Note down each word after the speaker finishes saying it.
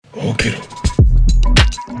Okiru.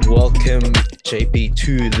 Welcome, JP,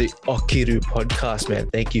 to the Okiru podcast, man.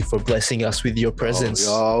 Thank you for blessing us with your presence.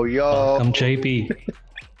 Yo. Welcome, JP.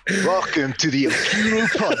 Welcome to the Okiru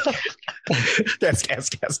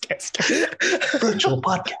podcast. Guess. Virtual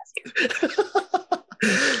podcast.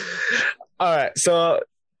 All right. So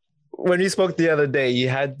when we spoke the other day, you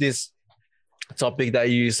had this topic that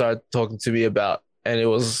you started talking to me about, and it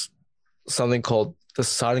was something called the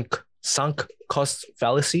sunk cost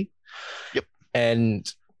fallacy. Yep. And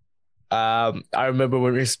I remember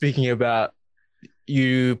when we were speaking about,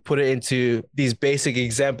 you put it into these basic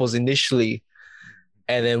examples initially.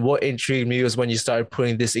 And then what intrigued me was when you started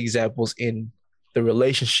putting these examples in the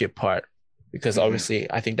relationship part, because obviously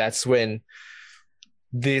I think that's when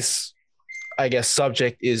this, I guess,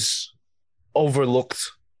 subject is overlooked.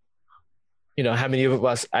 You know, how many of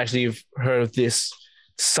us actually have heard of this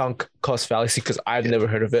sunk cost fallacy? Because I've never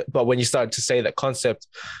heard of it. But when you started to say that concept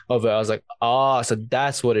of it, I was like, so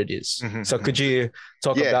that's what it is. Mhm, So could you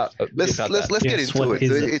talk about let's that? get Yes, into what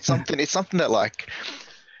it. is it? It's something that, like,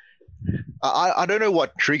 I don't know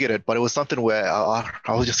what triggered it, but it was something where I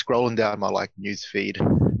was just scrolling down my news feed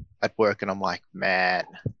at work, and I'm like, man,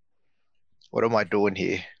 what am I doing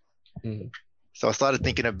here? Mhm. So I started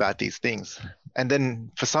thinking about these things, and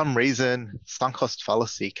then for some reason, sunk cost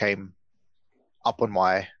fallacy came up on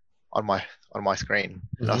my screen.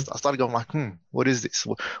 And I started going like, what is this?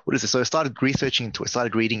 What is this? So I started researching into it,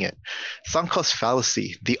 started reading it. Sunk cost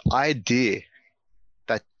fallacy, the idea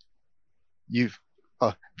that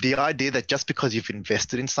just because you've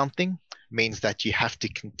invested in something means that you have to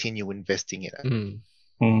continue investing in it.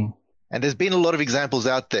 And there's been a lot of examples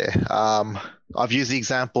out there. I've used the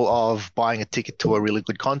example of buying a ticket to a really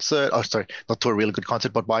good concert. Oh, sorry, not to a really good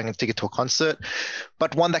concert, but buying a ticket to a concert.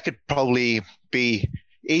 But one that could probably be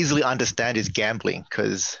easily understand is gambling,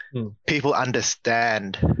 because people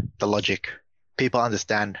understand the logic. People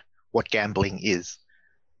understand what gambling is.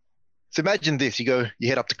 So imagine this: you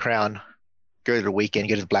head up to Crown, go to the weekend,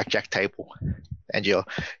 go to the blackjack table, and you're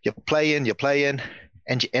playing,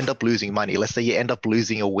 and you end up losing money. Let's say you end up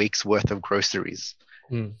losing a week's worth of groceries.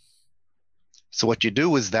 So what you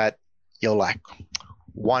do is that you're like,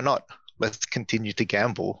 why not? Let's continue to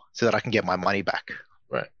gamble so that I can get my money back.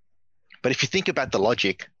 Right. But if you think about the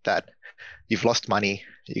logic that you've lost money,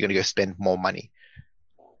 you're going to go spend more money.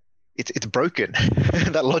 It's broken.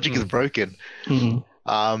 That logic is broken.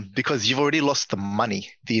 Because you've already lost the money,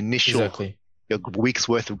 the initial, your week's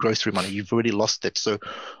worth of grocery money. You've already lost it. So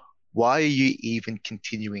why are you even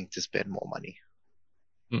continuing to spend more money?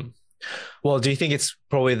 Well, do you think it's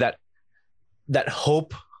probably that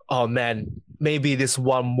hope? Oh man, maybe this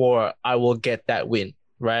one more, I will get that win,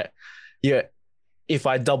 right? Yeah. If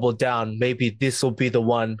I double down, maybe this will be the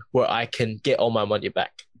one where I can get all my money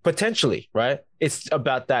back. Potentially, right? It's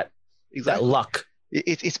about that luck.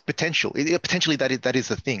 It's potential. Potentially that is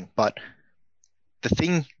the thing. But the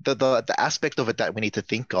thing, the aspect of it that we need to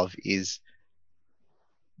think of is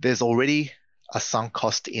there's already a sunk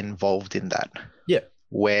cost involved in that. Yeah.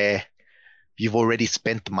 Where you've already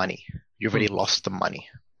spent the money. You've already lost the money.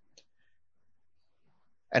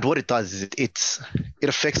 And what it does is it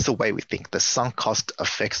affects the way we think. The sunk cost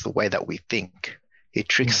affects the way that we think. It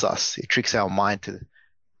tricks us. It tricks our mind to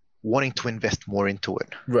wanting to invest more into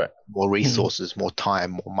it. Right. More resources, more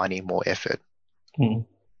time, more money, more effort. And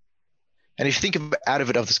if you think out of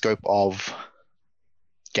the scope of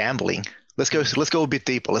gambling, let's go a bit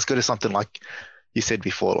deeper. Let's go to something like you said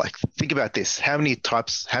before. Like, think about this. How many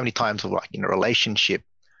times of, like, in a relationship,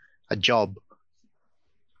 a job,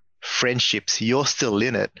 friendships, you're still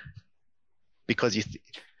in it because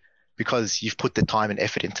you've put the time and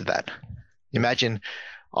effort into that. Imagine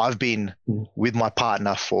I've been with my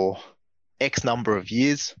partner for X number of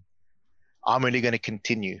years. I'm only going to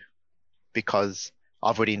continue because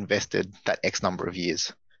I've already invested that X number of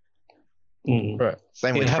years. Right.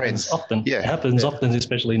 Same with friends. Often. Yeah. It happens often,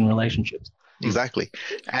 especially in relationships. Exactly.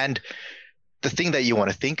 And the thing that you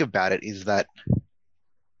want to think about it is that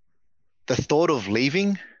the thought of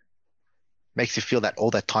leaving makes you feel that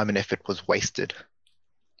all that time and effort was wasted.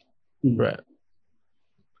 Right.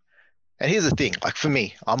 And here's the thing, like, for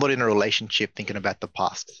me, I'm not in a relationship thinking about the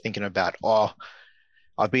past, thinking about,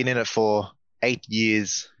 I've been in it for 8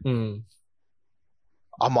 years. I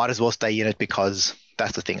might as well stay in it because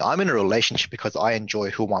that's the thing. I'm in a relationship because I enjoy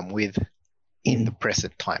who I'm with in the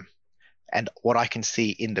present time and what I can see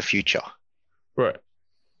in the future. Right.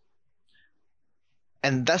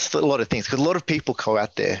 And that's a lot of things, because a lot of people go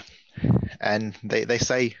out there and they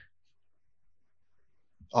say,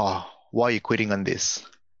 why are you quitting on this?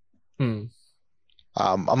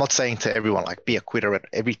 I'm not saying to everyone like be a quitter at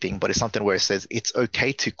everything, but it's something where it says it's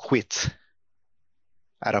okay to quit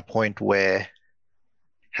at a point where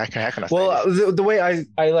how can I say this? The way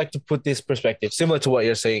I like to put this perspective, similar to what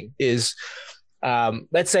you're saying, is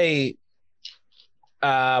let's say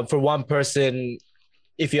for one person,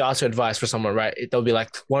 if you ask for advice for someone, right, they'll be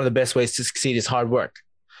like, one of the best ways to succeed is hard work.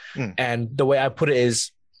 And the way I put it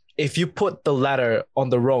is, if you put the ladder on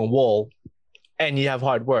the wrong wall and you have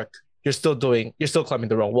hard work, you're still climbing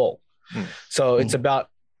the wrong wall. So it's about,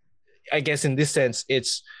 I guess in this sense,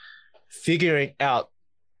 it's figuring out,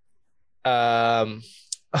 oh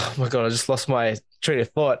my God, I just lost my train of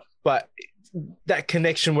thought, but that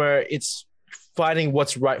connection where it's finding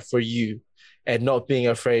what's right for you and not being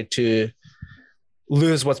afraid to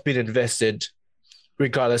lose what's been invested,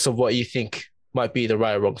 regardless of what you think might be the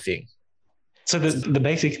right or wrong thing. So the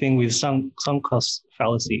basic thing with sunk cost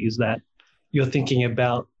fallacy is that you're thinking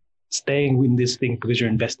about staying in this thing because you're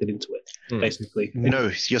invested into it, basically. No,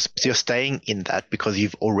 you're staying in that because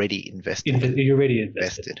you've already invested. You're already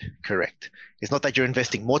invested. Correct. It's not that you're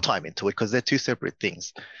investing more time into it, because they're two separate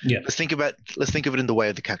things. Yeah. Let's think of it in the way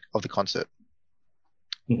of the concert.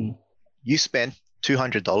 Mm-hmm. You spent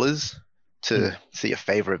 $200 to see your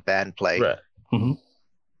favorite band play. Right. Mm-hmm.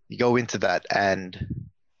 You go into that, and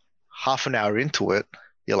half an hour into it,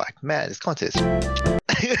 you're like, man, this concert is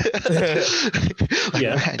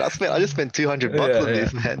yeah. Man, I just spent $200 on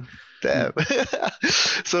this, man. Damn.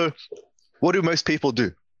 So what do most people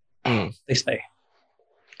do? They stay.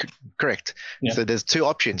 Correct. Yeah. So there's two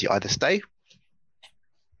options. You either stay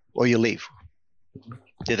or you leave.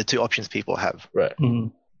 They're the two options people have. Right. Mm-hmm.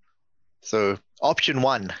 So option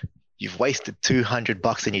one, you've wasted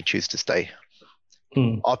 $200 and you choose to stay.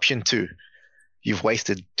 Option two, you've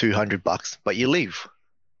wasted $200, but you leave.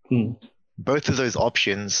 Both of those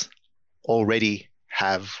options already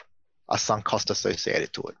have a sunk cost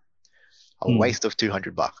associated to it. A waste of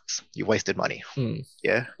 $200. You wasted money.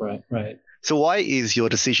 Yeah. Right. So why is your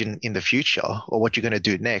decision in the future, or what you're going to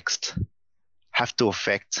do next, have to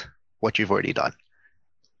affect what you've already done?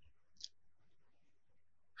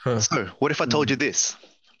 So what if I told you this?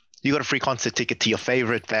 You got a free concert ticket to your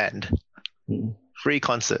favorite band. Free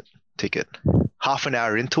concert ticket. Half an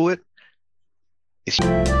hour into it,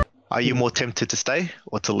 are you more tempted to stay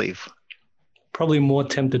or to leave? Probably more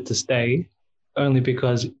tempted to stay, only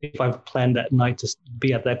because if I've planned that night to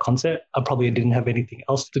be at that concert, I probably didn't have anything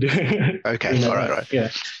else to do. Okay, all right. Yeah.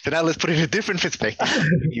 So now let's put it in a different perspective.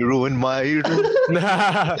 You ruined my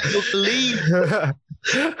leave.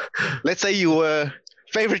 Let's say you were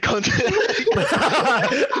favorite concert,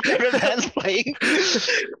 favorite band's playing.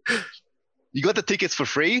 You got the tickets for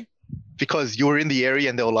free because you were in the area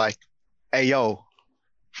and they were like, hey, yo,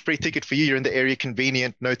 free ticket for you. You're in the area,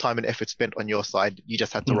 convenient, no time and effort spent on your side. You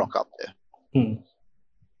just had to rock up there. And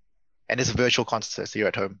it's a virtual concert, so you're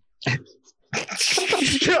at home. Just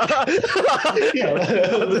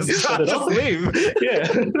leave.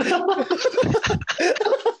 Yeah.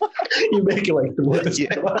 You make it like the worst.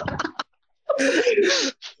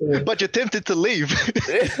 But you're tempted to leave.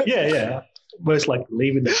 Yeah. Most likely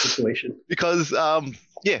leave in that situation. Because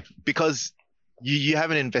you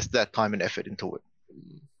haven't invested that time and effort into it.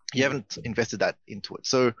 You haven't invested that into it.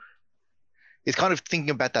 So it's kind of thinking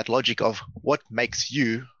about that logic of what makes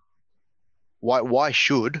you, why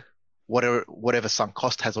should whatever sunk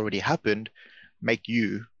cost has already happened make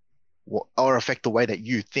you or affect the way that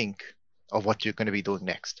you think of what you're going to be doing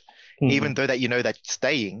next. Even though that you know that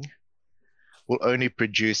staying will only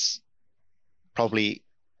produce probably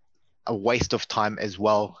a waste of time as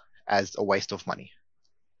well as a waste of money.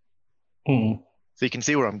 So you can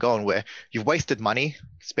see where I'm going, where you've wasted money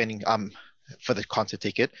spending for the concert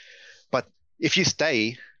ticket, but if you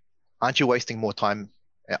stay, aren't you wasting more time?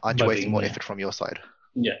 Aren't you wasting more effort from your side?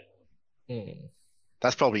 Yeah.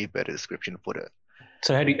 That's probably a better description to put it.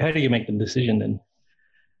 So how do you make the decision then?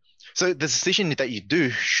 So the decision that you do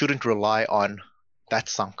shouldn't rely on that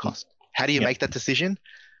sunk cost. How do you make that decision?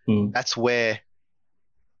 That's where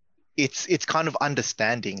it's kind of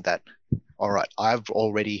understanding that, all right, I've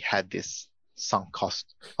already had this sunk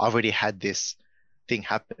cost. I've already had this thing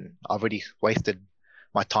happen. I've already wasted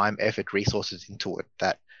my time, effort, resources into it.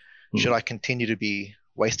 That should I continue to be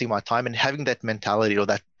wasting my time? And having that mentality or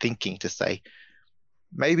that thinking to say,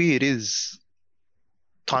 maybe it is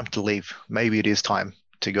time to leave. Maybe it is time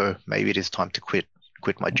to go. Maybe it is time to quit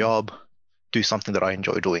my job, do something that I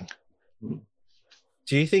enjoy doing.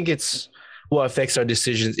 Do you think it's what affects our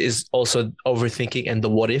decisions is also overthinking and the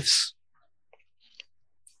what ifs?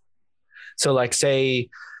 So like say,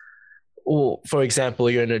 for example,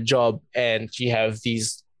 you're in a job and you have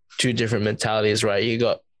these two different mentalities, right? You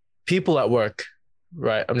got people at work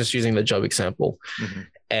right? I'm just using the job example.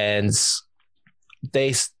 And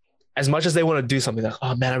they, as much as they want to do something like,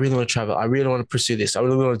 oh man, I really want to travel. I really want to pursue this. I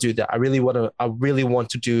really want to do that. I really want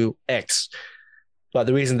to do X. But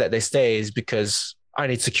the reason that they stay is because I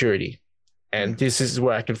need security. And this is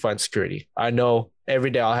where I can find security. I know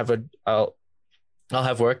every day I'll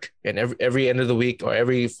have work, and every end of the week or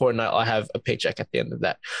every fortnight I'll have a paycheck at the end of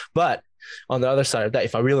that. But on the other side of that,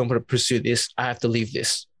 if I really want to pursue this, I have to leave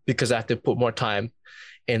this because I have to put more time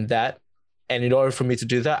in that. And in order for me to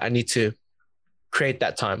do that, I need to create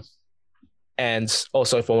that time. And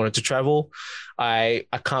also, if I wanted to travel, I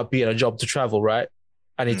can't be in a job to travel, right?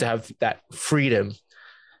 I need to have that freedom.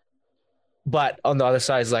 But on the other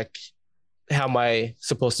side, it's like, how am I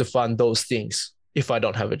supposed to fund those things if I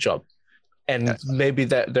don't have a job? And maybe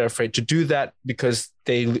that they're afraid to do that because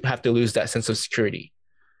they have to lose that sense of security.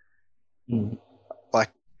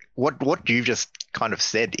 Like what you've just kind of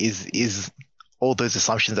said is all those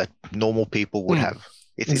assumptions that normal people would have.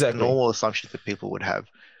 It's exactly normal assumptions that people would have.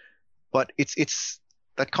 But it's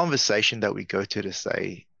that conversation that we go to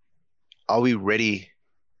say, are we ready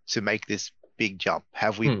to make this big jump?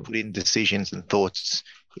 Have we put in decisions and thoughts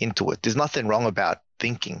into it? There's nothing wrong about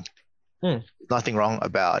thinking. There's nothing wrong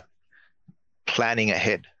about planning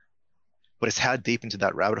ahead. But it's how deep into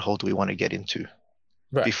that rabbit hole do we want to get into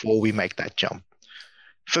before we make that jump?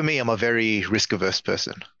 For me, I'm a very risk-averse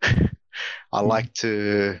person. I like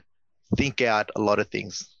to think out a lot of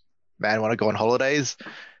things. Man, when I go on holidays,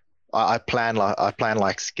 I plan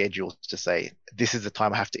like schedules to say, this is the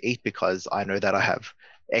time I have to eat because I know that I have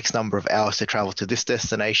X number of hours to travel to this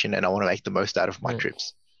destination and I want to make the most out of my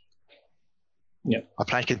trips. Yeah. I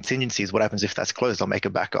plan contingencies. What happens if that's closed? I'll make a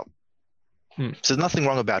backup. So there's nothing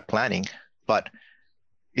wrong about planning, but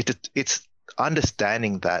it's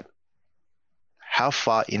understanding that how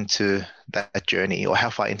far into that journey or how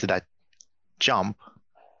far into that jump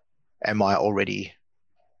am I already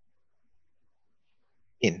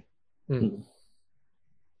in?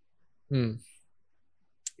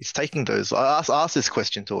 It's taking those. I asked this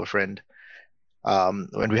question to a friend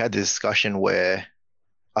when we had this discussion where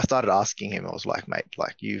I started asking him. I was like, mate,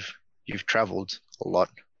 like you've traveled a lot.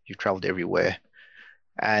 You've traveled everywhere,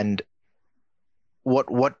 and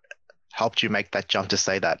what helped you make that jump to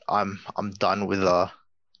say that I'm done with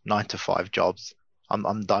 9-to-5 jobs.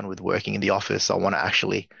 I'm done with working in the office. I want to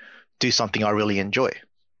actually do something I really enjoy.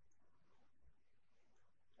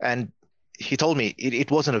 And he told me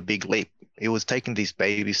it wasn't a big leap. It was taking these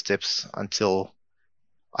baby steps until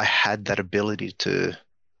I had that ability to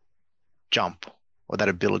jump or that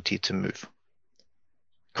ability to move.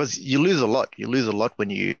 Because you lose a lot. You lose a lot when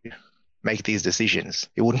you make these decisions.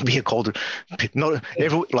 It wouldn't be a cold. No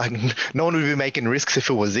one would be making risks if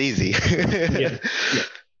it was easy.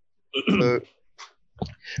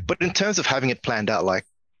 But in terms of having it planned out, like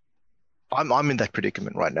I'm in that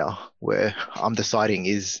predicament right now where I'm deciding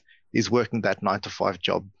is working that 9-to-5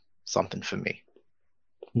 job something for me?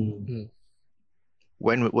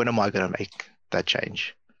 When am I going to make that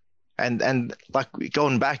change? And like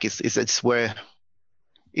going back, it's where.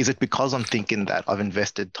 Is it because I'm thinking that I've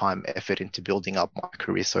invested time, effort into building up my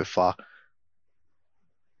career so far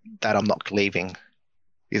that I'm not leaving?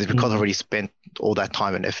 Is it because I've already spent all that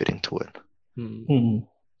time and effort into it? And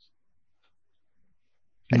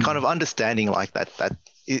kind of understanding like that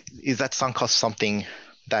is that sunk cost something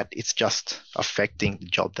that it's just affecting the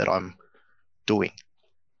job that I'm doing?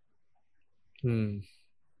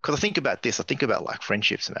 Because I think about this. I think about like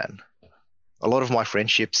friendships, man. A lot of my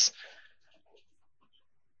friendships,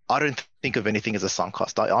 I don't think of anything as a sunk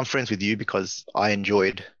cost. I'm friends with you because I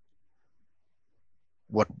enjoyed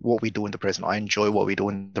what we do in the present. I enjoy what we do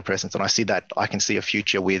in the present, and I see that I can see a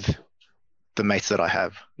future with the mates that I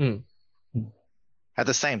have. At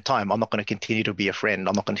the same time, I'm not going to continue to be a friend.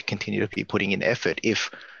 I'm not going to continue to be putting in effort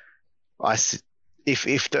if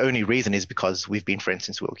the only reason is because we've been friends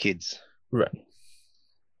since we were kids. Right.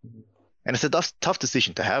 And it's a tough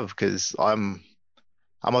decision to have because I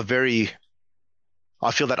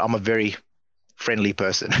feel that I'm a very friendly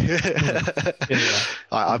person.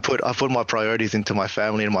 I put my priorities into my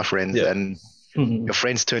family and my friends, and your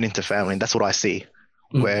friends turn into family, and that's what I see.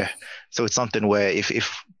 So it's something where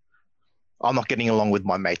if I'm not getting along with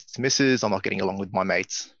my mate's missus, I'm not getting along with my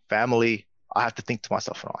mate's family, I have to think to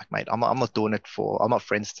myself, like, mate, I'm not doing it I'm not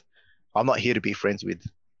friends. I'm not here to be friends with.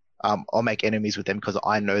 I'll make enemies with them because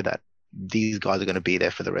I know that these guys are going to be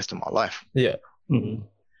there for the rest of my life. Yeah.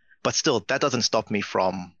 But still, that doesn't stop me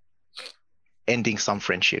from ending some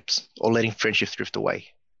friendships or letting friendships drift away.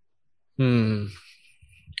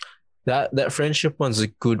 That friendship one's a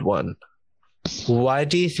good one. Why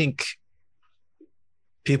do you think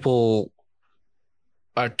people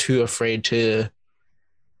are too afraid to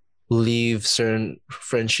leave certain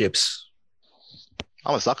friendships?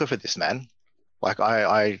 I'm a sucker for this, man. Like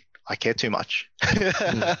I care too much.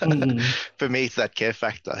 For me, it's that care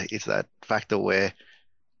factor. It's that factor where,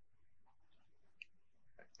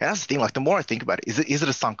 and that's the thing. Like the more I think about it, is it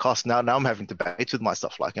a sunk cost? Now I'm having debates with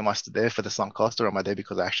myself. Like, am I there for the sunk cost, or am I there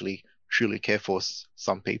because I actually truly care for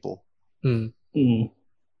some people? And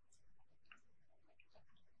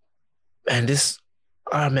this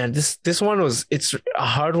one it's a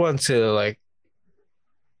hard one to like.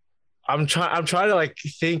 I'm trying to like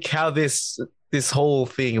think how this whole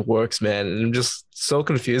thing works, man, and I'm just so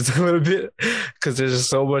confused a little bit because there's just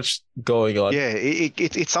so much going on. Yeah,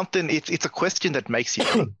 it's something. It's a question that makes you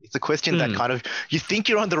think. It's a question that kind of, you think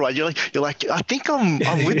you're on the right. You're like I think I'm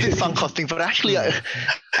with this sunk cost thing, but actually,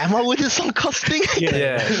 am I with this sunk cost thing?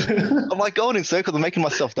 Yeah. I'm like going in circles and making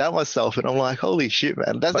myself doubt myself, and I'm like, holy shit,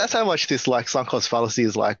 man. That's how much this like sunk cost fallacy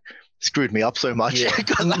is like screwed me up so much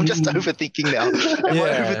because I'm just overthinking now. Am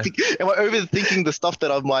I overthinking the stuff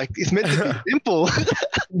that I'm like, it's meant to be simple?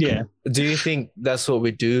 Yeah. Do you think that's what we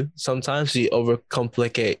do sometimes? We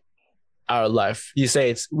overcomplicate our life. You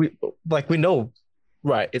say we know,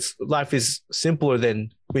 right? Life is simpler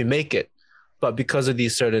than we make it, but because of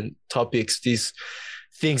these certain topics, these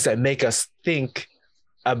things that make us think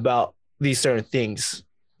about these certain things,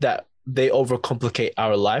 that they overcomplicate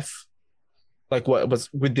our life. Like what was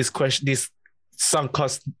with this question, this sunk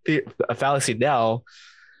cost fallacy now,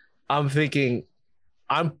 I'm thinking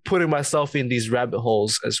I'm putting myself in these rabbit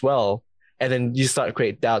holes as well. And then you start to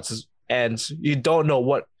create doubts and you don't know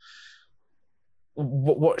what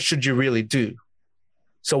should you really do.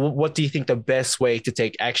 So what do you think the best way to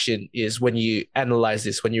take action is when you analyze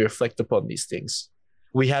this, when you reflect upon these things?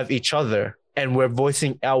 We have each other and we're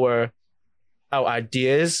voicing our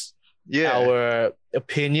ideas, our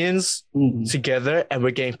opinions together, and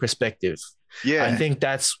we're getting perspective. I think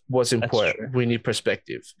that's what's important. We need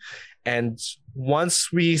perspective. And once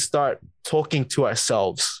we start talking to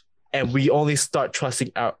ourselves and we only start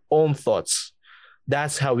trusting our own thoughts,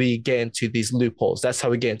 that's how we get into these loopholes. That's how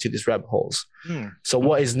we get into these rabbit holes. So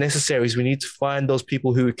what is necessary is we need to find those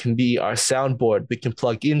people who can be our soundboard, we can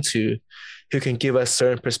plug into, who can give us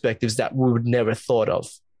certain perspectives that we would never thought of,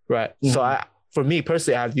 right? So for me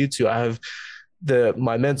personally, I have you two. I have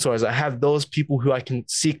my mentors. I have those people who I can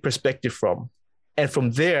seek perspective from. And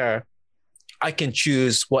from there, I can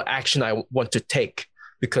choose what action I want to take,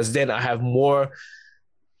 because then I have more,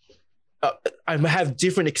 I have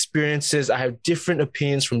different experiences. I have different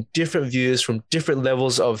opinions from different views, from different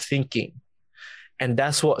levels of thinking. And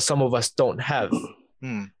that's what some of us don't have.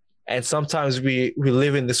 And sometimes we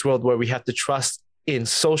live in this world where we have to trust in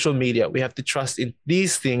social media. We have to trust in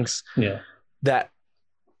these things that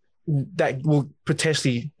will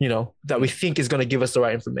potentially, that we think is going to give us the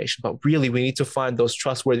right information. But really, we need to find those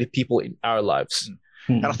trustworthy people in our lives.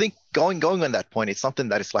 And I think going on that point, it's something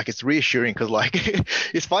that it's reassuring, because like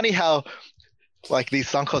it's funny how like these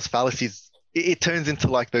sunk cost fallacies, it turns into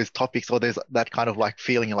like those topics, or there's that kind of like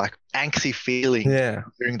feeling, like angsty feeling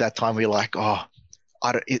during that time where you're like, oh,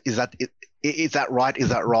 is that right? Is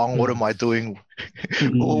that wrong? What am I doing?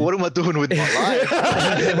 What am I doing with my life?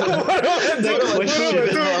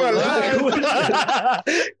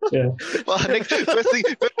 Well, first thing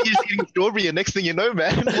you're eating strawberry, and next thing you know,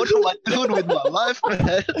 man, what am I doing with my life,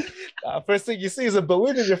 man? First thing you see is a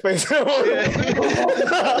balloon in your face. But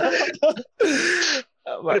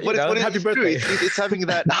happy birthday! It's having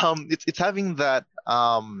that it's having that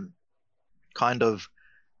kind of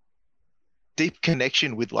deep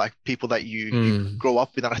connection with like people that you grow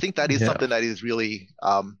up with, and I think that is something that is really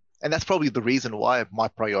and that's probably the reason why my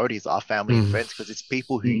priorities are family and friends, because it's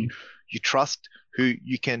people who you trust, who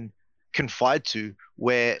you can confide to,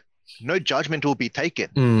 where no judgment will be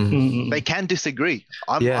taken. They can disagree.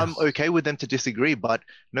 I'm okay with them to disagree, but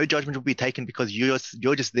no judgment will be taken, because you're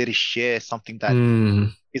just there to share something that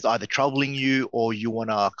is either troubling you or you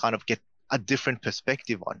want to kind of get a different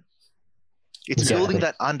perspective on. It's building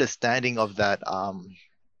that understanding of that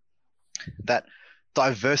that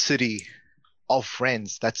diversity of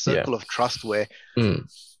friends, that circle of trust where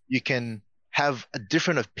you can have a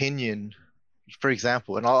different opinion. For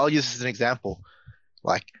example, and I'll use this as an example,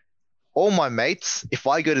 like all my mates, if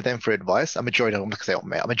I go to them for advice, a majority of them,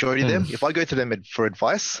 if I go to them for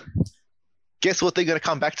advice, guess what? They're going to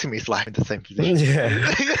come back to me. It's like in the same position.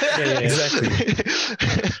 Exactly.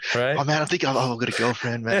 Right? Oh man, I think I've got a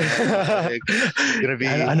girlfriend, man. Gonna be,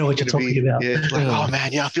 I know what you're talking about. Yeah, it's like, oh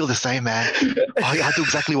man, I feel the same, man. I do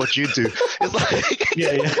exactly what you do. It's like,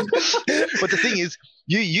 But the thing is,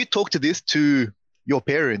 you talk to this to your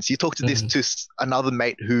parents. You talk to this to another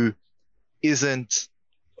mate who isn't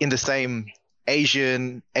in the same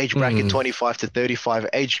Asian age bracket, 25 to 35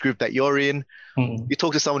 age group that you're in. You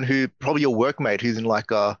talk to someone who probably your workmate who's in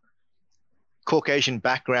like a Caucasian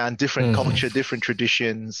background, different culture, different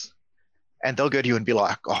traditions, and they'll go to you and be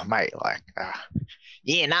like, "Oh, mate, like,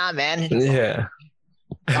 yeah, nah, man, yeah,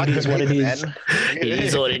 it is what it is. It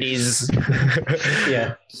is what it is."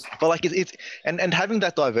 Yeah, but like it's and having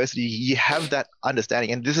that diversity, you have that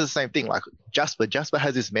understanding, and this is the same thing. Like Jasper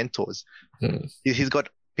has his mentors. He's got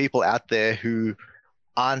people out there who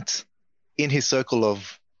aren't in his circle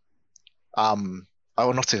of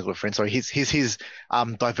not circle of friends, sorry, his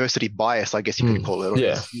diversity bias, I guess you could call it, or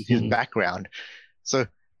his background. So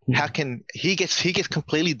how can he gets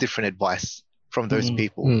completely different advice from those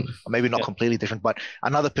people, or maybe not completely different, but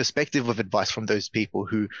another perspective of advice from those people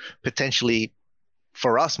who potentially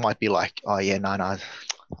for us might be like, oh yeah, no,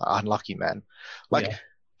 unlucky, man. Like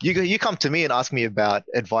you come to me and ask me about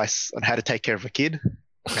advice on how to take care of a kid,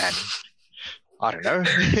 man, I don't know.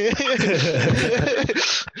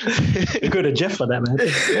 You go to Jeff for that, man.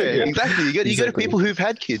 Yeah, exactly. You go to people who've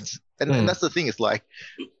had kids, and that's the thing. It's like,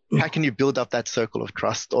 how can you build up that circle of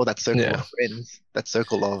trust, or that circle of friends, that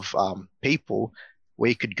circle of people where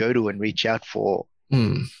you could go to and reach out for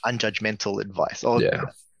unjudgmental advice, or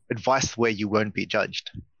advice where you won't be judged.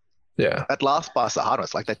 Yeah, that last part's the hard one.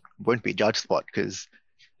 It's like that won't be judged spot, because,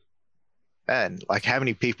 man, like how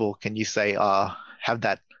many people can you say have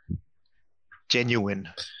that genuine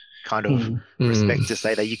kind of respect to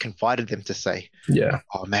say that you confided them to say,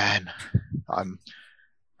 oh man,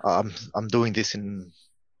 I'm doing this in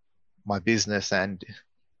my business and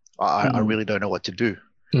I really don't know what to do.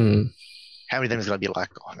 How many of them is going to be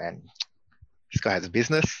like, oh man, this guy has a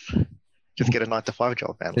business, just get a 9-to-5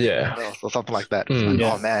 job, man, or something like that. Like,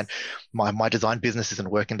 oh man, my design business isn't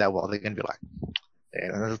working that well. They're going to be like,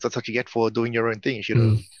 yeah, that's what you get for doing your own thing. You should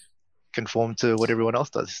have conformed to what everyone else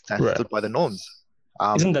does, stood by the norms.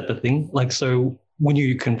 Isn't that the thing? Like, so when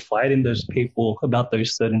you confide in those people about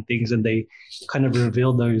those certain things and they kind of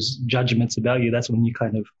reveal those judgments about you, that's when you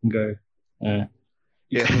kind of go,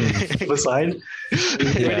 aside.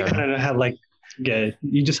 You really kind of have like,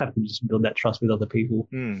 you just have to just build that trust with other people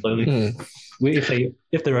slowly.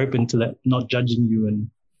 If they're open to that, not judging you and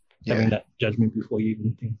having that judgment before you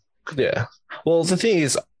even think. Yeah. Well, the thing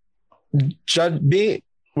is,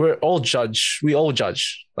 we all judge,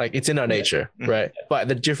 like it's in our nature, right? But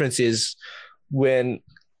the difference is when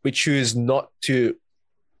we choose not to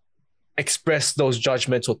express those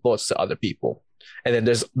judgmental thoughts to other people, and then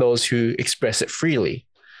there's those who express it freely.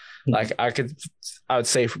 Like I would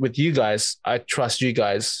say with you guys, I trust you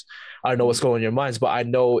guys. I don't know what's going on in your minds, but I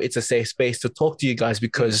know it's a safe space to talk to you guys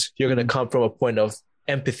because you're going to come from a point of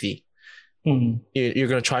empathy. You're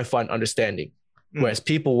going to try to find understanding. Whereas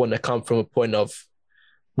people want to come from a point of,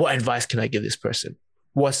 what advice can I give this person?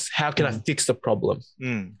 How can I fix the problem?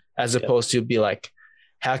 As opposed to be like,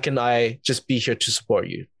 how can I just be here to support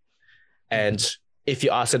you? And if you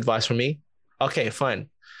ask advice from me, okay, fine.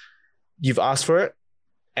 You've asked for it.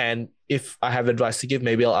 And if I have advice to give,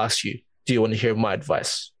 maybe I'll ask you, do you want to hear my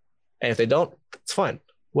advice? And if they don't, it's fine,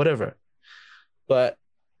 whatever. But,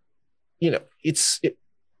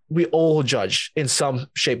 we all judge in some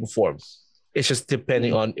shape or form. It's just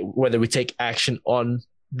depending on whether we take action on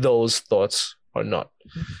those thoughts or not.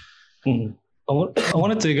 I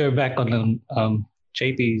wanted to go back on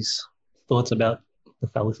JP's thoughts about the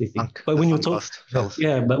fallacy thing. But when you're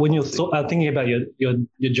thinking about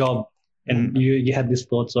your job, and you had these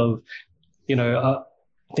thoughts of,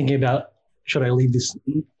 thinking about, should I leave this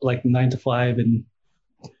like 9-to-5 and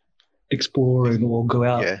explore or go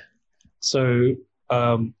out? Yeah. So,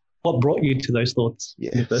 what brought you to those thoughts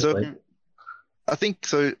in the first place? I think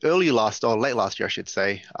so. Late last year, I should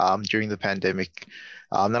say, during the pandemic.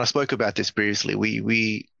 And I spoke about this previously.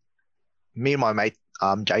 Me and my mate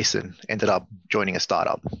Jason ended up joining a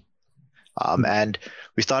startup, and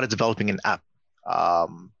we started developing an app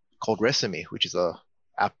called Resimi, which is a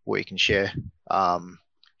app where you can share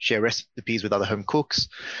recipes with other home cooks.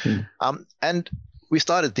 And we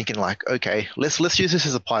started thinking like, okay, let's use this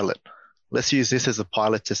as a pilot. Let's use this as a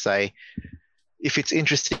pilot to say, if it's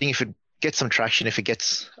interesting, if it gets some traction, if it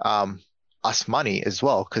gets us money as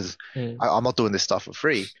well, because I'm not doing this stuff for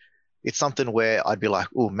free. It's something where I'd be like,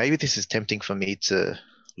 oh, maybe this is tempting for me to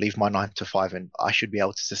leave my 9-to-5 and I should be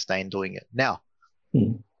able to sustain doing it. Now,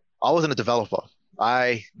 I wasn't a developer.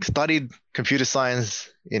 I studied computer science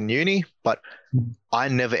in uni, but I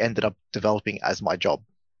never ended up developing as my job.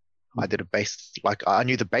 I did I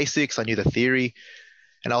knew the basics, I knew the theory,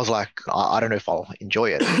 and I was like, I don't know if I'll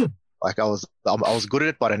enjoy it. Like I was good at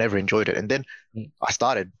it, but I never enjoyed it. And then I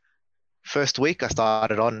started. First week, I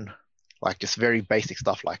started on like just very basic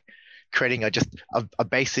stuff, like creating a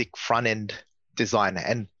basic front end design.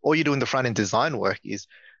 And all you do in the front end design work is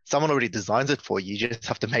someone already designs it for you. You just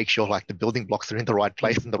have to make sure like the building blocks are in the right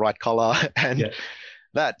place and the right color and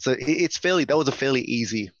that. So that was a fairly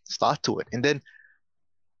easy start to it. And then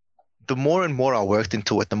the more and more I worked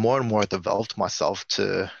into it, the more and more I developed myself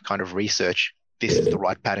to kind of research, this is the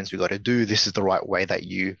right patterns we got to do. This is the right way that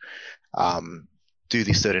you do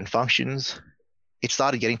these certain functions. It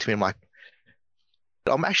started getting to me, I'm like,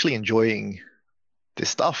 I'm actually enjoying this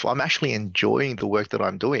stuff. I'm actually enjoying the work that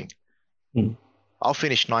I'm doing. I'll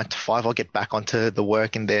finish 9 to 5. I'll get back onto the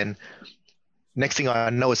work. And then next thing I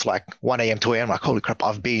know, it's like 1 a.m., 2 a.m. Like, holy crap,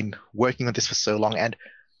 I've been working on this for so long. And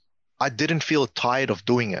I didn't feel tired of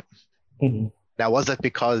doing it. Now, was that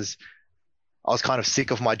because I was kind of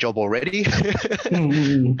sick of my job already?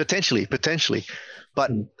 Potentially.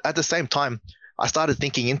 But at the same time, I started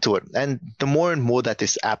thinking into it. And the more and more that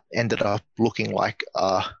this app ended up looking like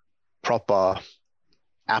a proper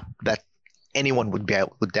app that anyone would be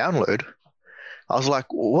able to download, I was like,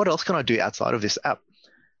 what else can I do outside of this app?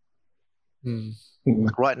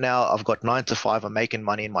 Like right now, I've got 9 to 5. I'm making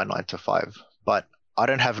money in my 9 to 5, but I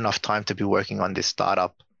don't have enough time to be working on this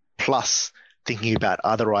startup, plus thinking about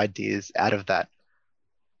other ideas out of that.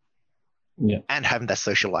 And having that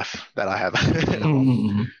social life that I have.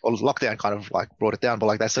 Well, lockdown kind of like brought it down, but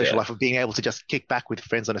like that social life of being able to just kick back with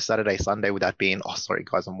friends on a Saturday, Sunday without being, oh, sorry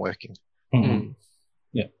guys, I'm working.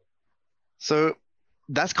 So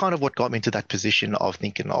that's kind of what got me into that position of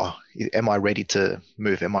thinking, oh, am I ready to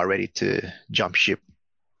move? Am I ready to jump ship?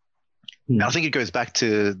 And I think it goes back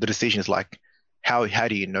to the decisions like, how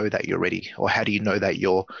do you know that you're ready? Or how do you know that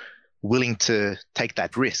you're willing to take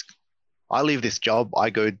that risk? I leave this job, I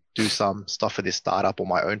go do some stuff for this startup or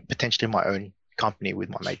my own, potentially my own company with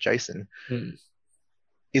my mate Jason.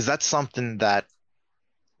 Is that something that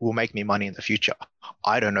will make me money in the future?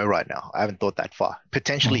 I don't know right now. I haven't thought that far.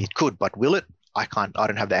 Potentially it could, but will it? I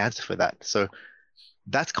don't have the answer for that. So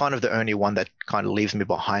that's kind of the only one that kind of leaves me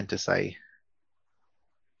behind to say,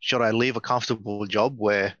 should I leave a comfortable job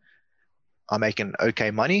where I'm making okay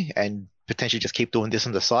money and potentially just keep doing this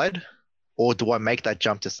on the side? Or do I make that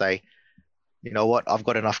jump to say, you know what, I've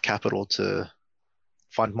got enough capital to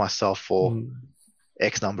fund myself for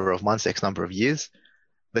X number of months, X number of years.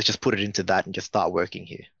 Let's just put it into that and just start working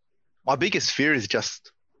here. My biggest fear is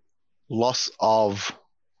just loss of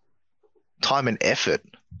time and effort,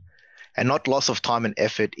 and not loss of time and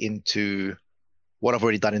effort into what I've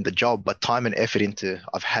already done in the job, but time and effort into,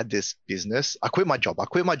 I've had this business. I quit my job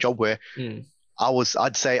where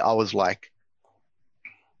I'd say I was like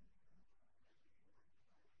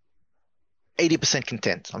 80%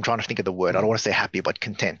 content. I'm trying to think of the word. I don't want to say happy, but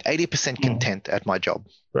content. 80% content at my job.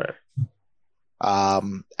 Right.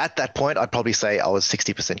 At that point, I'd probably say I was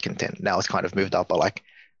 60% content. Now it's kind of moved up, but like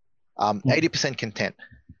 80% content.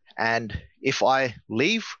 And if I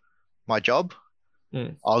leave my job,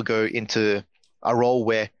 I'll go into a role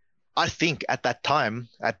where I think at that time,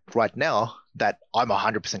 right now, that I'm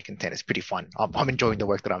 100% content. It's pretty fun. I'm enjoying the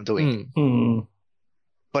work that I'm doing.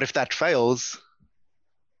 But if that fails,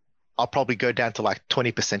 I'll probably go down to like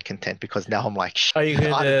 20% content because now I'm like, are you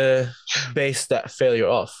going to base that failure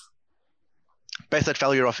off? Base that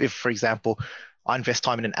failure off if, for example, I invest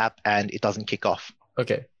time in an app and it doesn't kick off.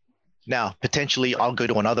 Okay. Now, potentially I'll go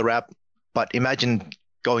to another app, but imagine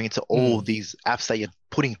going into all these apps that you're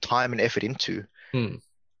putting time and effort into.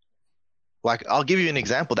 Like, I'll give you an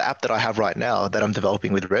example. The app that I have right now that I'm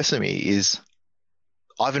developing with Resumi is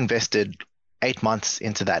I've invested 8 months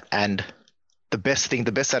into that. And the best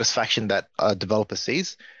satisfaction that a developer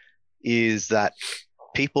sees is that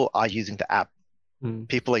people are using the app.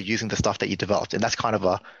 People are using the stuff that you developed. And that's kind of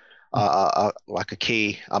a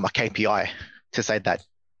key, a KPI to say that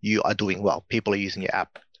you are doing well. People are using your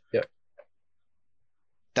app. Yeah.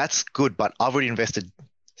 That's good, but I've already invested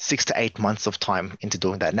 6 to 8 months of time into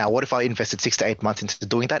doing that. Now, what if I invested 6 to 8 months into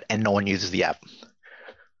doing that and no one uses the app?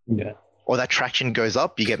 Yeah. Or that traction goes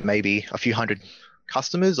up, you get maybe a few hundred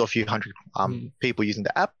customers or a few hundred people using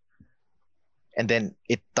the app, and then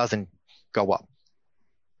it doesn't go up.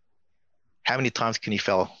 How many times can you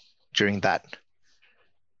fail during that?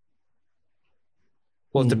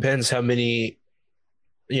 Well, it depends how many,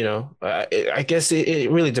 I guess it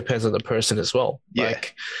really depends on the person as well. Yeah.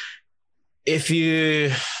 Like if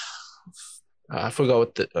you, I forgot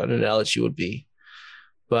what an analogy would be,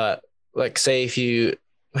 but like say if you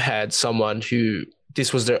had someone who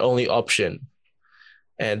this was their only option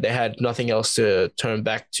and they had nothing else to turn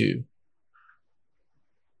back to,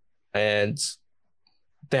 and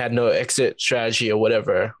they had no exit strategy or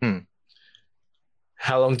whatever,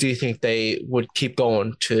 how long do you think they would keep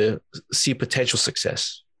going to see potential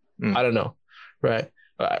success? I don't know, right?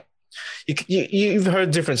 You've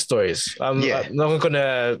heard different stories. I'm not going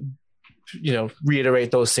to, reiterate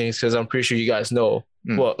those things because I'm pretty sure you guys know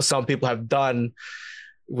what some people have done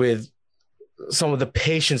with some of the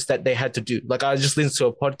patience that they had to do. Like I just listened to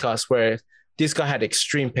a podcast where this guy had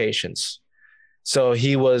extreme patience. So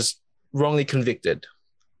he was wrongly convicted,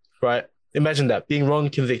 right? Imagine that, being wrongly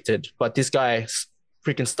convicted, but this guy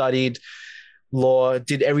freaking studied law,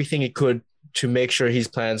 did everything he could to make sure his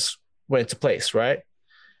plans went into place, right?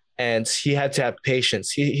 And he had to have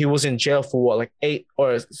patience. He was in jail for what, like 8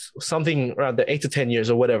 or something around the 8 to 10 years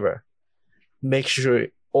or whatever. Make sure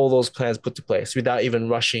all those plans put to place without even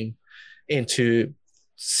rushing into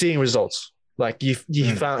seeing results. Like he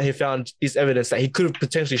found this evidence that he could have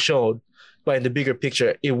potentially shown, but in the bigger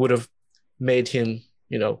picture, it would have made him,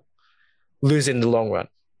 lose in the long run.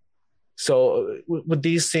 So with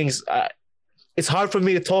these things, it's hard for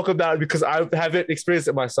me to talk about because I haven't experienced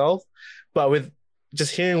it myself, but with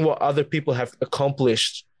just hearing what other people have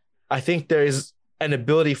accomplished, I think there is an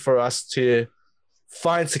ability for us to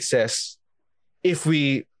find success if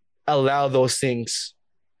we allow those things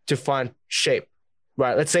to find shape,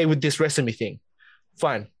 right? Let's say with this recipe thing,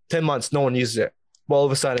 fine, 10 months, no one uses it. Well, all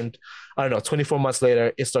of a sudden, I don't know, 24 months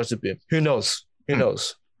later, it starts to boom. Who knows?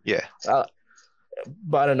 Yeah. But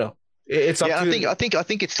I don't know. It's up to... I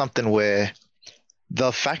think it's something where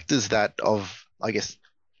the factors that of, I guess,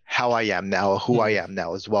 how I am now or who I am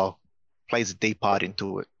now as well plays a deep part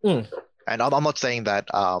into it. And I'm not saying that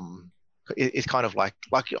it's kind of like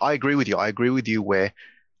I agree with you. I agree with you where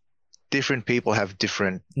different people have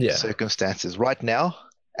different circumstances right now,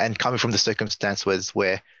 and coming from the circumstance was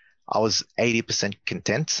where I was 80%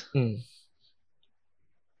 content.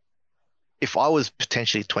 If I was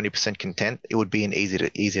potentially 20% content, it would be an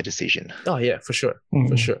easier decision. Oh yeah, for sure.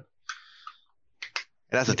 For sure.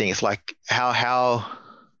 And that's the thing. It's like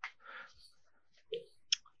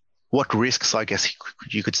what risks, I guess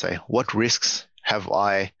you could say, what risks have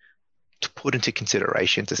I to put into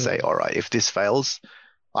consideration to say, all right, if this fails,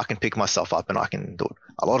 I can pick myself up and I can do it.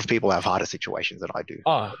 A lot of people have harder situations than I do.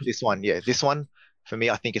 This one, for me,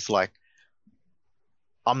 I think it's like,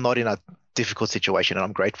 I'm not in a difficult situation and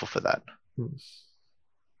I'm grateful for that.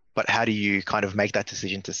 But how do you kind of make that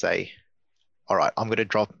decision to say, all right, I'm going to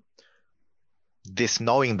drop this,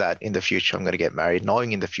 knowing that in the future I'm going to get married,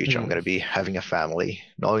 knowing in the future I'm going to be having a family,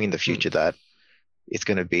 knowing in the future that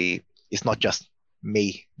it's not just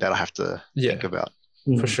me that I have to think about.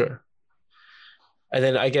 For sure. And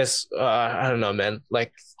then I guess, I don't know, man,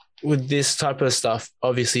 like with this type of stuff,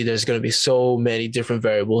 obviously there's going to be so many different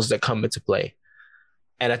variables that come into play.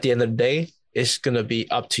 And at the end of the day, it's going to be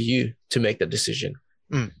up to you to make the decision.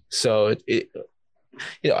 So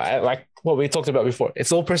I like what we talked about before.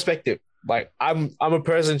 It's all perspective. Like I'm a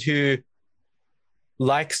person who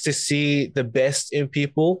likes to see the best in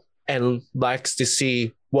people and likes to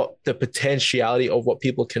see what the potentiality of what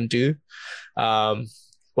people can do. But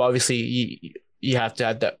obviously you have to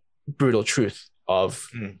have that brutal truth of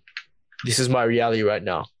this is my reality right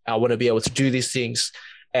now. I want to be able to do these things.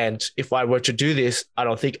 And if I were to do this, I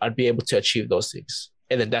don't think I'd be able to achieve those things.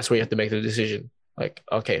 And then that's where you have to make the decision. Like,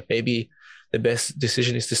 okay, maybe the best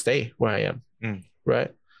decision is to stay where I am.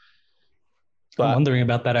 Right. But I'm wondering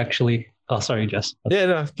about that actually. Oh, sorry, Jess. Yeah,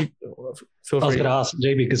 no. I was going to ask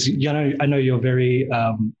JB because I know you're very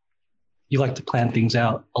you like to plan things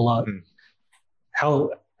out a lot.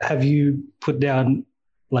 How have you put down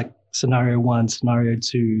like scenario 1, scenario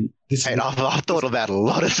 2? I've thought about a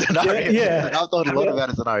lot of scenarios. I've thought a lot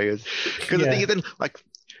about scenarios because the thing is, then, like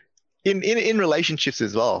in relationships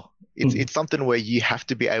as well, it's something where you have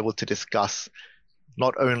to be able to discuss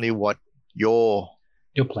not only what your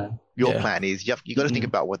plan is. You got to think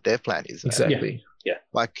about what their plan is. Exactly. Yeah.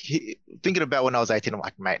 Like thinking about when I was 18, I'm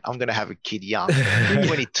like, mate, I'm gonna have a kid young.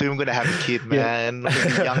 22, I'm gonna have a kid, man. I'm gonna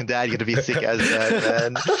be a young dad. You're gonna be sick as that,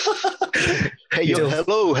 man. Hey,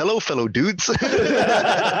 hello, fellow dudes.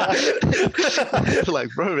 Like,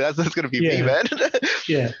 bro, that's gonna be me, man.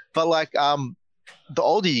 But like, the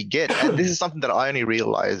older you get, and this is something that I only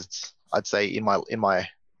realized, I'd say in my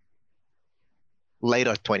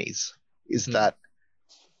later 20s, is that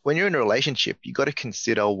when you're in a relationship, you got to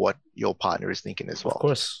consider what your partner is thinking as well. Of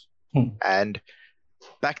course. And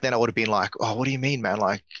back then I would have been like, oh, what do you mean, man?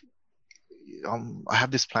 Like, I have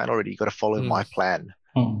this plan already. You got to follow my plan.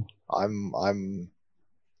 I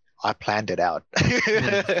planned it out.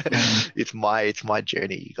 It's my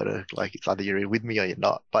journey. You got to, like, it's either you're with me or you're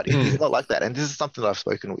not. But it's not like that. And this is something that I've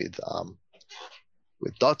spoken with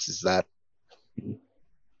Dots, is that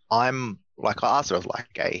I'm like I asked her, I was like,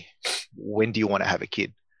 hey, when do you want to have a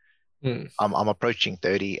kid? I'm approaching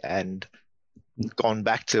 30 and gone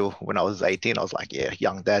back to when I was 18, I was like, yeah,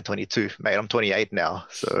 young dad, 22. Mate, I'm 28 now.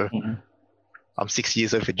 So I'm 6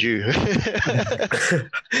 years overdue.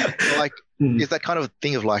 Like, it's that kind of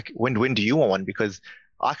thing of like, when do you want one? Because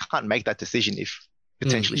I can't make that decision if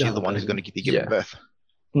potentially she's the one who's going to be giving birth.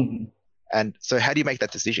 And so how do you make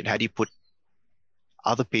that decision? How do you put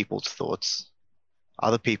other people's thoughts,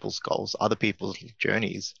 other people's goals, other people's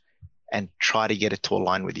journeys, and try to get it to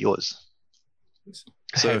align with yours?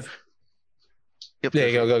 So yep. Yeah,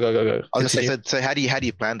 go. I was gonna say, so how do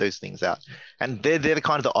you plan those things out? And they're the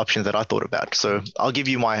kind of the options that I thought about. So I'll give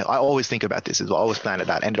you I always think about this as well. I always plan it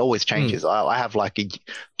out, and it always changes. I have like a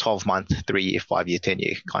 12-month, 3-year, 5-year,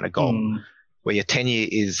 10-year kind of goal. Where your 10-year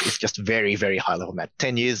is just very, very high level, man.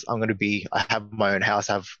 10 years, I have my own house,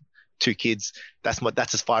 I have 2 kids. That's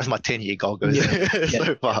as far as my 10-year goal goes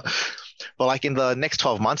so far. But like in the next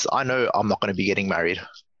 12 months, I know I'm not going to be getting married.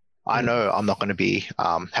 I know I'm not going to be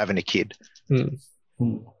having a kid. 3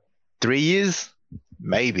 years,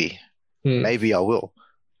 maybe I will.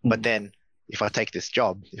 But then if I take this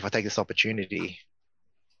job, if I take this opportunity,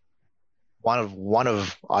 one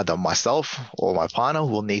of either myself or my partner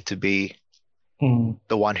will need to be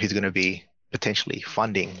the one who's going to be potentially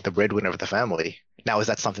funding the breadwinner of the family. Now, is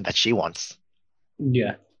that something that she wants?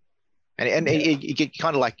 Yeah. And it get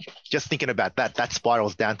kind of like, just thinking about that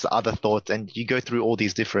spirals down to other thoughts, and you go through all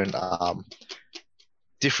these different kind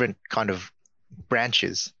of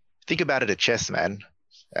branches. Think about it at chess, man.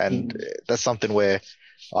 And that's something where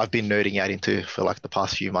I've been nerding out into for like the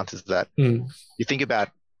past few months, is that you think about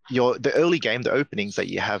the early game, the openings that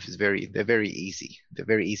you have they're very easy. They're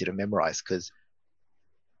very easy to memorize because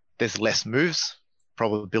there's less moves,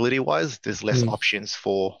 probability wise. There's less options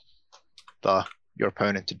for your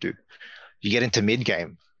opponent to do. You get into mid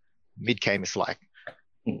game is like,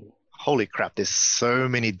 holy crap, there's so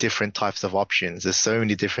many different types of options. There's so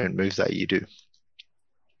many different moves that you do.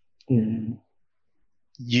 You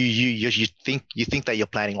think that you're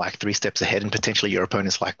planning like 3 steps ahead, and potentially your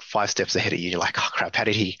opponent's like 5 steps ahead of you. You're like, oh crap, how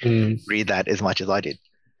did he read that as much as I did?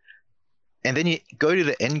 And then you go to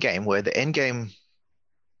the end game, where the end game,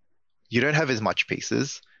 you don't have as much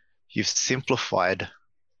pieces. You've simplified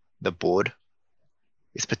the board.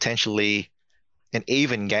 It's potentially an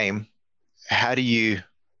even game. How do you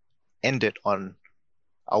end it on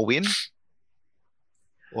a win?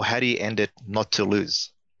 Or how do you end it not to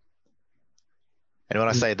lose? And when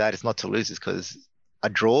I say that it's not to lose, is because a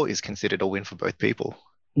draw is considered a win for both people.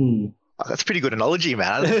 Oh, that's a pretty good analogy,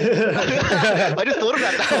 man. I just thought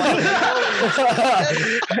about that.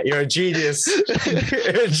 You're a genius.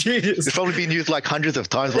 You're a genius. It's probably been used like hundreds of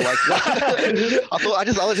times. But like, I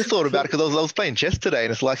just thought about it because I was playing chess today,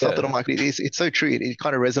 and it's like something I'm like, it's so true. It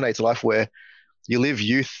kind of resonates in life, where you live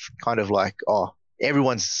youth kind of like,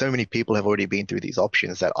 so many people have already been through these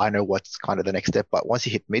options that I know what's kind of the next step. But once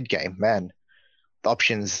you hit mid game, man, the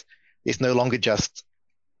options, it's no longer just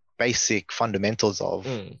basic fundamentals of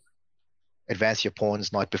advance your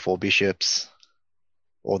pawns, knight before bishops,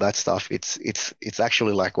 all that stuff. It's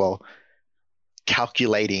actually like, well,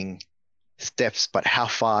 calculating steps, but how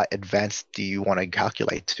far advanced do you want to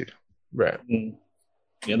calculate to? Right.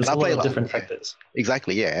 Yeah, there's a lot of different factors.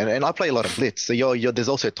 Exactly, yeah. And I play a lot of Blitz. So there's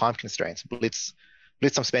also time constraints. Blitz,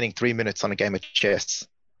 I'm spending 3 minutes on a game of chess.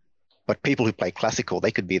 But people who play classical,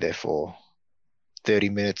 they could be there for 30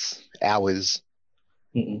 minutes, hours,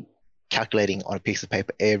 calculating on a piece of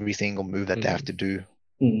paper every single move that they have to do,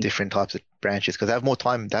 different types of branches, because they have more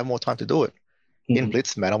time. They have more time to do it. In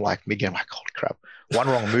Blitz, man, I'm like mid-game, like, holy crap, one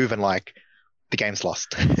wrong move and like the game's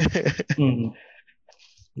lost.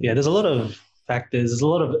 Yeah, there's a lot of factors. There's a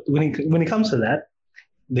lot of when it comes to that,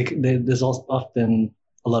 there's also often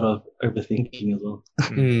a lot of overthinking as well.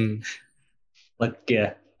 Like,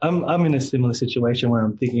 yeah, I'm in a similar situation where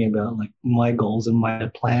I'm thinking about like my goals and my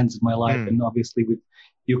plans in my life, and obviously with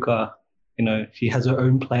Yuka, she has her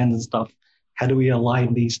own plans and stuff. How do we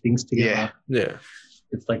align these things together? Yeah.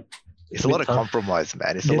 It's like it's a lot of compromise,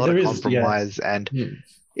 man. It's a lot of compromise, and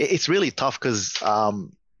it's really tough because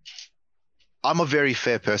I'm a very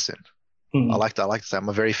fair person. I like to say I'm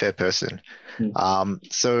a very fair person.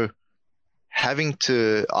 So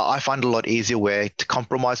I find it a lot easier where to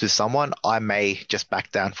compromise with someone, I may just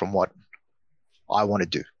back down from what I want to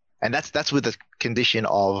do. And that's with the condition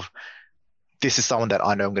of this is someone that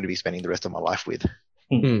I know I'm going to be spending the rest of my life with.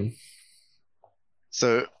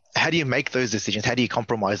 So how do you make those decisions? How do you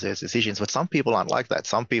compromise those decisions? But some people aren't like that.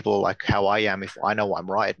 Some people, like how I am, if I know I'm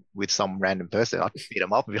right with some random person, I'll beat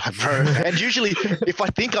them up and be like, bro. And usually if I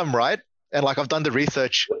think I'm right and like I've done the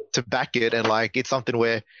research to back it, and like it's something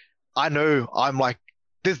where I know I'm like,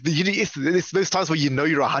 there's those times where you know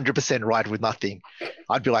you're 100% right with nothing.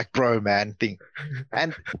 I'd be like, bro, man,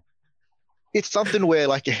 and it's something where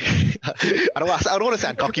like, I don't want to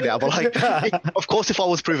sound cocky now, but like, of course, if I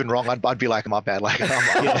was proven wrong, I'd be like, my bad. Like,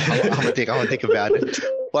 I'm gonna think about it.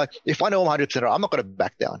 But if I know I'm 100% right, I'm not gonna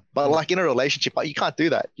back down. But like in a relationship, you can't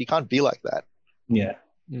do that. You can't be like that. Yeah.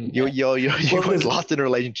 You're lost in a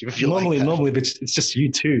relationship if you normally it's just you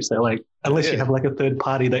two. So like, unless you have like a third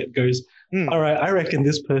party that goes, all right, I reckon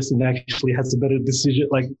this person actually has a better decision,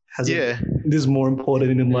 like this is more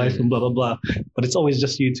important in life and blah blah blah. But it's always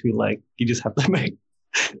just you two. Like you just have to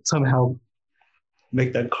somehow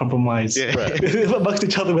make that compromise amongst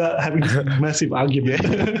each other without having this massive argument.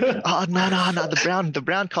 Oh no, the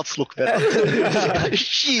brown cups look better.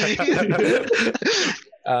 Shit.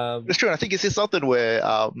 It's true. I think it's just something where,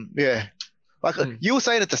 like you were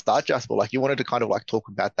saying at the start, Jasper, like you wanted to kind of like talk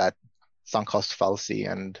about that sunk cost fallacy,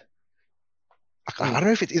 and I don't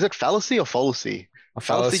know if is it fallacy or fallacy.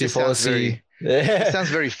 Fallacy. It sounds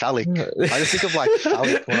very phallic. I just think of like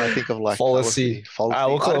phallic when I think of like fallacy.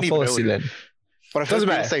 We'll call it fallacy then. But I've heard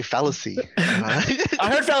people say fallacy.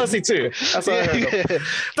 I heard fallacy too. That's what I heard.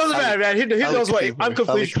 Doesn't matter, man. Who knows what? I'm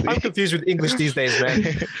confused with English these days,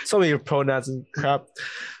 man. So many pronouns and crap.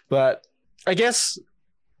 But I guess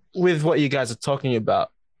with what you guys are talking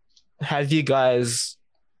about, have you guys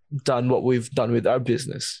done what we've done with our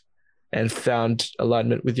business and found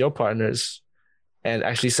alignment with your partners and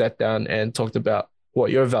actually sat down and talked about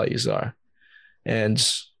what your values are and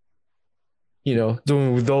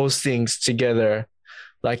doing those things together?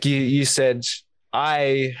 Like you said,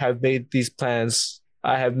 I have made these plans.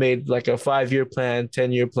 I have made like a 5-year plan,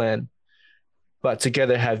 10-year plan, but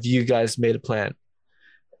together have you guys made a plan?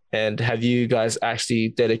 And have you guys actually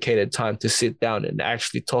dedicated time to sit down and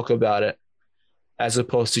actually talk about it as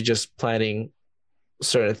opposed to just planning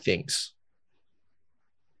certain things?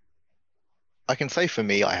 I can say for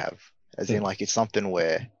me, I have, as in like, it's something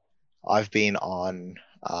where I've been on,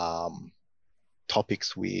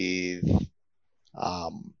 topics with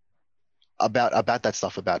about that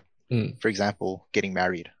stuff, about for example getting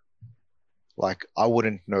married. Like I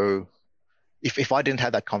wouldn't know if I didn't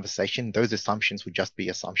have that conversation, those assumptions would just be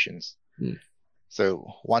assumptions.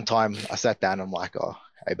 So one time I sat down and I'm like, oh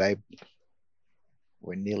hey babe,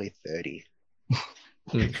 we're nearly 30.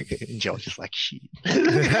 And Joe was just like, shit.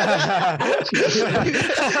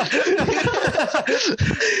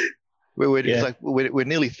 We're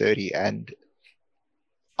nearly 30, and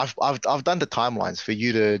I've done the timelines for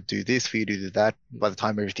you to do this, for you to do that. By the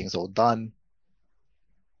time everything's all done,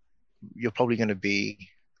 you're probably going to be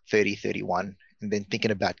 30, 31, and then thinking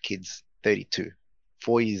about kids, 32.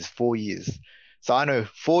 4 years. So I know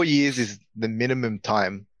 4 years is the minimum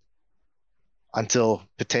time until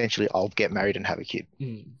potentially I'll get married and have a kid.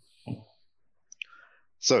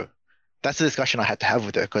 So that's the discussion I had to have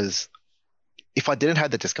with her, because if I didn't have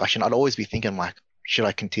the discussion, I'd always be thinking like, should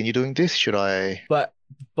I continue doing this? Should I? But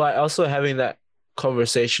by also having that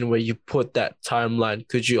conversation where you put that timeline,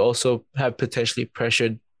 could you also have potentially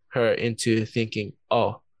pressured her into thinking,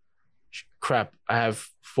 oh, crap, I have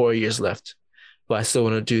 4 years left, but I still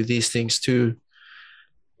want to do these things too,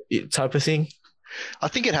 type of thing? I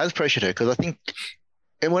think it has pressured her, because I think,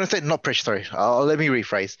 and when I say not pressure, sorry, let me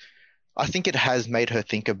rephrase. I think it has made her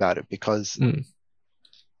think about it, because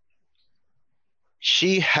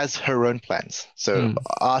she has her own plans. So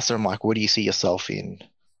I asked her, I'm like, where do you see yourself in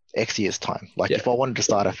X years' time? Like, if I wanted to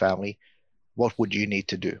start a family, what would you need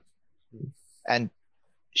to do? And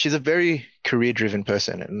she's a very career-driven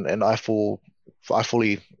person, and I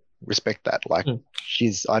fully respect that. Like,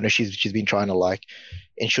 I know she's been trying to like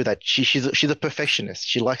ensure that she's a perfectionist.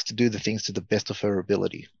 She likes to do the things to the best of her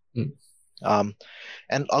ability.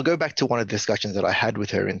 And I'll go back to one of the discussions that I had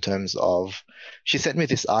with her in terms of, she sent me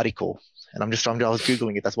this article, and I was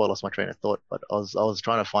Googling it. That's why I lost my train of thought. But I was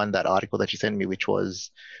trying to find that article that she sent me, which was,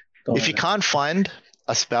 if you can't find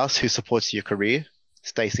a spouse who supports your career,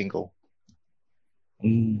 stay single.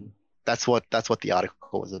 That's what the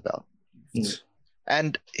article was about.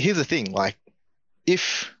 And here's the thing, like,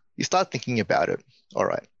 if you start thinking about it, all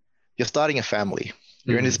right, you're starting a family.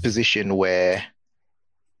 You're in this position where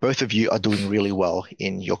both of you are doing really well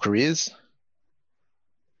in your careers,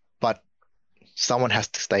 but someone has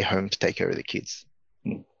to stay home to take care of the kids.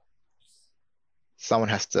 Someone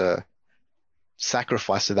has to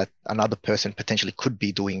sacrifice so that another person potentially could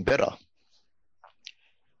be doing better.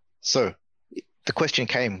 So the question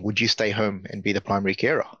came, would you stay home and be the primary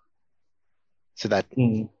carer so that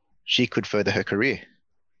she could further her career?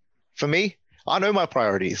 For me, I know my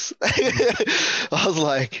priorities. I was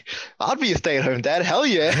like, I'd be a stay-at-home dad. Hell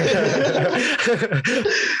yeah.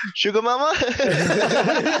 Sugar mama.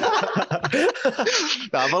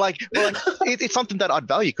 No, but like it's something that I'd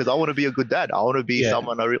value because I want to be a good dad. I want to be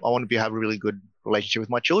someone. I want to have a really good relationship with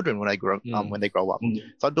my children when they grow up.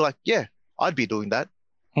 So I'd be like, yeah, I'd be doing that.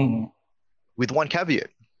 With one caveat,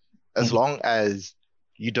 as long as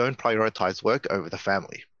you don't prioritize work over the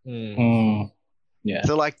family. Yeah.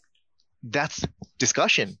 So like that's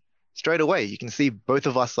discussion straight away. You can see both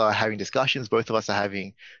of us are having discussions. Both of us are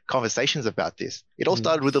having conversations about this. It all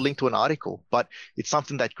started with a link to an article, but it's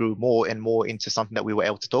something that grew more and more into something that we were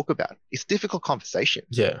able to talk about. It's difficult conversation.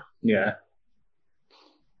 Yeah.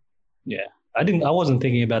 I wasn't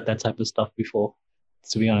thinking about that type of stuff before,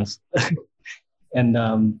 to be honest. And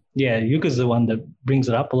Yuka's the one that brings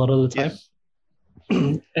it up a lot of the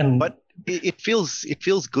time. But it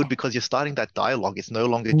feels good because you're starting that dialogue. It's no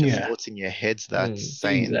longer just thoughts in your heads that's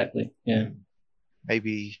saying exactly. Yeah.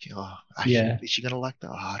 Maybe is she gonna like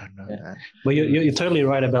that? Oh, I don't know. Man. But you're totally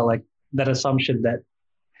right about like that assumption that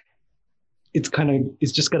it's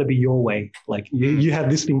just gonna be your way. Like you have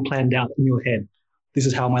this thing planned out in your head. This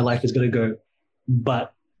is how my life is gonna go.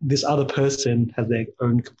 But this other person has their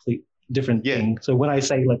own complete different thing. So when I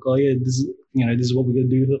say like, oh yeah, this is what we're gonna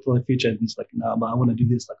do for the future, and it's like, no, but I want to do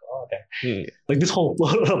this. Like, oh okay. Like this whole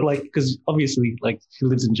of like, because obviously like she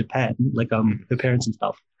lives in Japan, like her parents and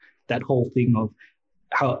stuff. That whole thing of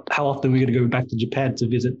how often we're gonna go back to Japan to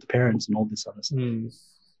visit the parents and all this other stuff.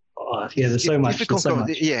 There's so much.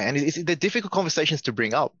 Yeah, and they're difficult conversations to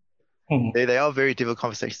bring up. They are very difficult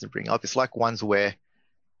conversations to bring up. It's like ones where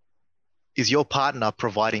is your partner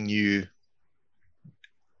providing you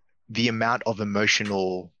the amount of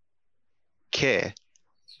emotional care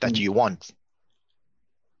that you want?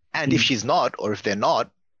 And if she's not, or if they're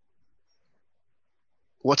not,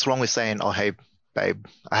 what's wrong with saying, oh, hey, babe,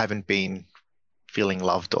 I haven't been feeling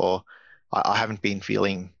loved, or I haven't been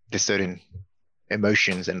feeling this certain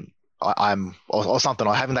emotions, and I'm or something,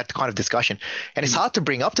 or having that kind of discussion. And it's hard to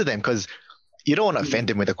bring up to them because you don't want to offend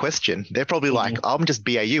them with a question. They're probably like, I'm just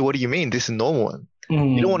BAU. What do you mean? This is normal.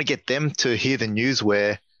 You don't want to get them to hear the news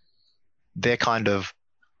where they're kind of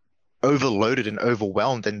overloaded and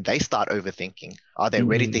overwhelmed and they start overthinking. Are they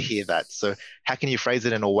ready to hear that? So how can you phrase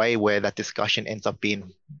it in a way where that discussion ends up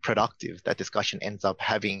being productive? That discussion ends up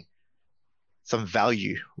having some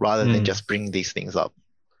value rather than just bringing these things up.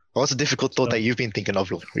 What's a difficult thought that you've been thinking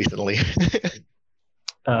of recently?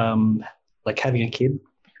 Like having a kid,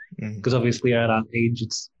 because obviously at our age,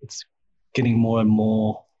 it's getting more and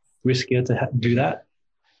more riskier to do that.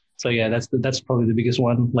 So yeah, that's probably the biggest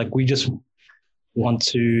one. Like we just want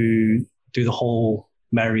to do the whole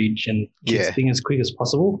marriage and kids thing as quick as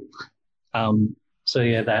possible. So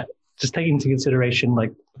yeah, that just taking into consideration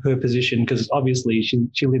like her position, because obviously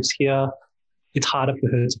she lives here. It's harder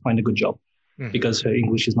for her to find a good job because her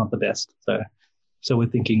English is not the best. So we're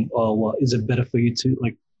thinking, oh, well, is it better for you to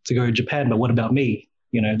go to Japan? But what about me?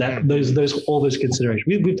 You know, that all those considerations.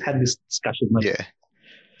 We've had this discussion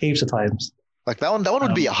heaps of times. Like that one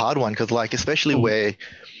would be a hard one because like especially where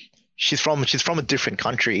she's from a different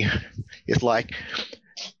country. It's like,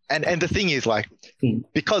 and the thing is like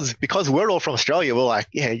because we're all from Australia, we're like,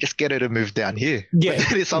 yeah, just get her to move down here. Yeah,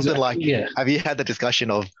 but it's something like, have you had the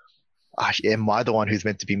discussion of, am I the one who's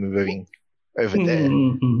meant to be moving over there?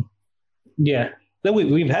 Yeah. Then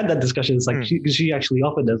we've had that discussion. It's like she actually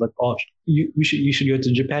offered us like, oh, you should go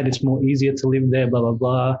to Japan. It's more easier to live there. Blah blah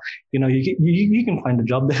blah. You know, you can find a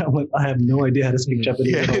job there. I'm like, I have no idea how to speak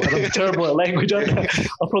Japanese. I'm terrible at language.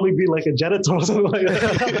 I'll probably be like a janitor or something like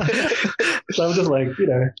that. So I'm just like,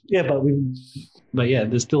 but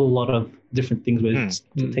there's still a lot of different things we're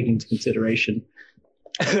taking into consideration.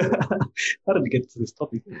 How did we get to this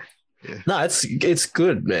topic? No, it's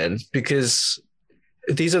good, man, because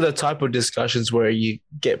these are the type of discussions where you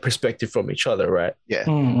get perspective from each other, right? Yeah.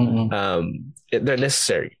 They're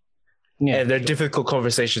necessary. Yeah. And they're difficult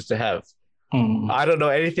conversations to have. I don't know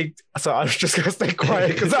anything, so I'm just going to stay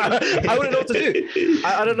quiet because I wouldn't know what to do.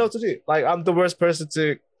 I don't know what to do. Like, I'm the worst person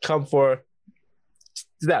to come for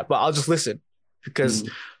that, but I'll just listen because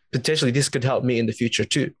potentially this could help me in the future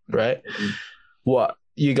too, right? What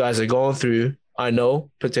you guys are going through, I know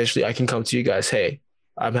potentially I can come to you guys, hey,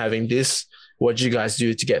 I'm having this. What do you guys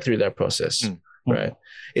do to get through that process, right?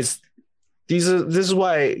 This is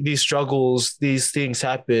why these struggles, these things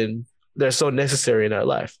happen. They're so necessary in our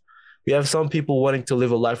life. We have some people wanting to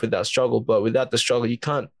live a life without struggle, but without the struggle, you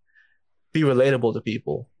can't be relatable to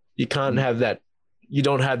people. You can't have that. You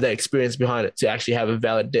don't have that experience behind it to actually have a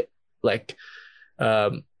valid,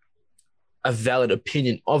 a valid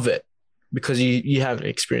opinion of it because you haven't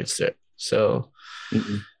experienced it. So,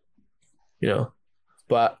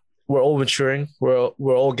 but we're all maturing. We're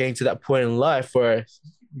all getting to that point in life where,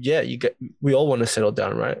 we all want to settle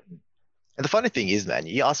down, right? And the funny thing is, man,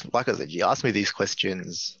 you asked me these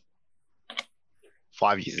questions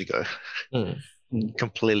 5 years ago.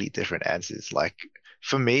 Completely different answers. Like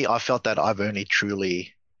for me, I felt that I've only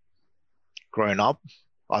truly grown up.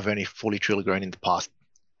 I've only fully truly grown in the past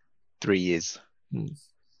 3 years.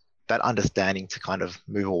 That understanding to kind of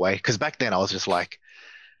move away. Because back then I was just like,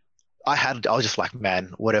 I was just like,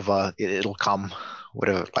 man, whatever, it'll come,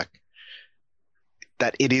 whatever, like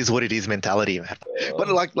that it is what it is mentality, man. But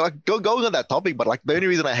like going on that topic, but like the only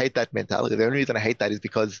reason I hate that mentality, the only reason I hate that is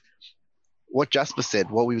because what Jasper said,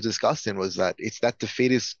 what we were discussing was that it's that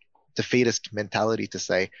defeatist mentality to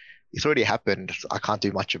say, it's already happened, I can't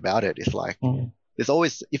do much about it. It's like, there's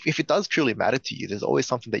always, if it does truly matter to you, there's always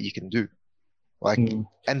something that you can do. Like,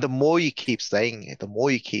 and the more you keep saying it, the more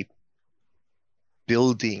you keep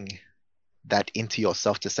building that into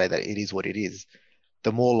yourself to say that it is what it is,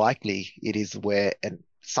 the more likely it is where and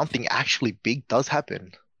something actually big does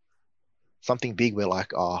happen. Something big where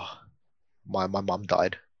like, oh, my mom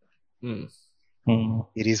died. It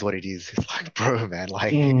is what it is. It's like, bro, man,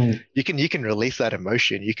 like you can release that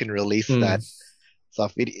emotion, you can release that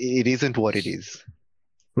stuff. It isn't what it is.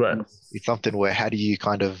 Right. It's something where how do you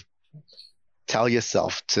kind of tell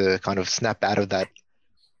yourself to kind of snap out of that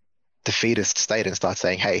defeatist state and start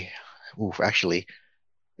saying, hey, actually,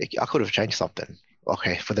 I could have changed something.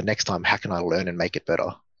 Okay, for the next time, how can I learn and make it better?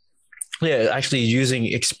 Yeah, actually using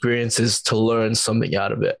experiences to learn something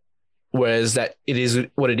out of it. Whereas that it is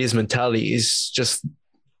what it is mentality is just,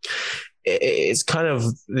 it's kind of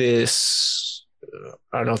this,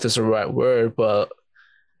 I don't know if this is the right word, but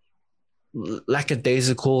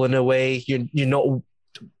lackadaisical in a way. You're not,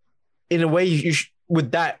 in a way,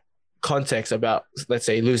 with that context about, let's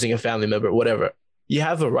say, losing a family member or whatever, you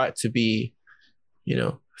have a right to be,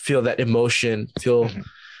 feel that emotion,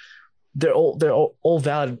 they're all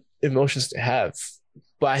valid emotions to have.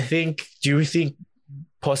 But do you think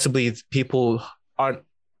possibly people aren't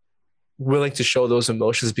willing to show those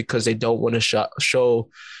emotions because they don't want to show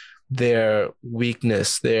their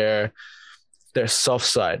weakness, their soft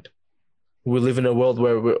side? We live in a world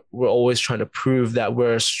where we're always trying to prove that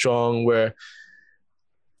we're strong, where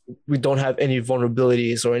we don't have any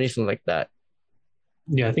vulnerabilities or anything like that.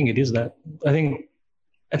 Yeah, I think it is that.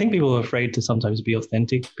 I think people are afraid to sometimes be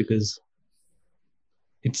authentic because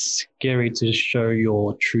it's scary to show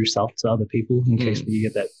your true self to other people in case you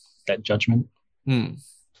get that judgment.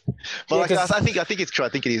 But yeah, I think it's true. I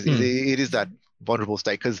think it is. It is that vulnerable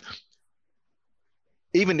state because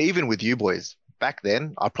even with you boys back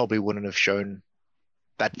then, I probably wouldn't have shown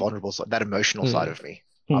that vulnerable, that emotional side of me.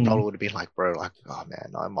 I probably would have been like, bro, like, oh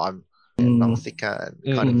man, I'm sick kind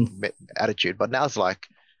of attitude. But now it's like,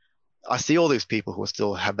 I see all these people who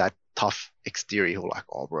still have that tough exterior who are like,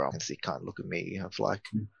 oh bro, I'm sick, can't look at me. It's like,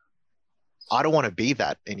 I don't want to be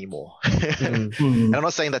that anymore. And I'm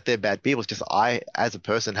not saying that they're bad people. It's just I, as a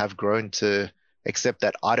person, have grown to accept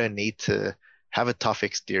that I don't need to have a tough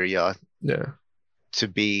exterior to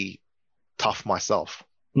be tough myself.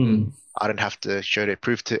 I don't have to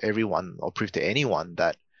prove to everyone or prove to anyone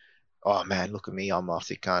that, oh man, look at me, I'm a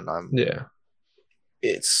sick cunt.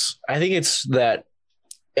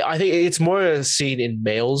 I think it's more seen in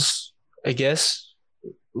males, I guess.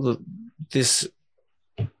 This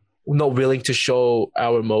not willing to show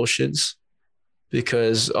our emotions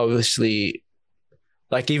because obviously,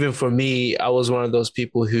 like even for me, I was one of those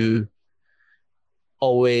people who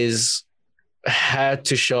always had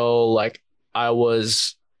to show like I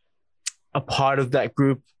was a part of that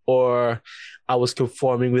group or I was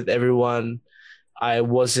conforming with everyone. I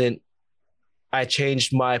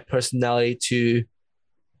changed my personality to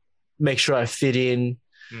make sure I fit in.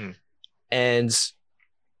 And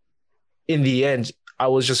in the end, I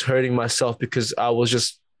was just hurting myself because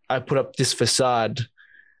I put up this facade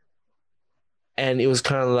and it was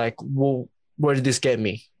kind of like, well, where did this get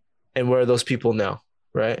me? And where are those people now?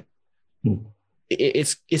 Right.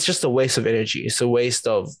 It's just a waste of energy. It's a waste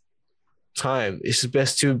of time. It's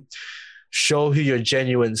best to show who your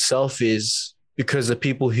genuine self is because the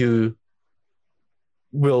people who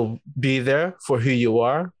will be there for who you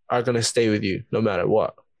are going to stay with you no matter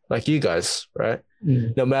what. Like you guys, right?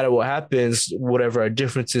 No matter what happens, whatever our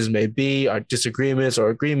differences may be, our disagreements or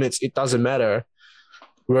agreements, it doesn't matter.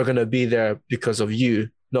 We're going to be there because of you,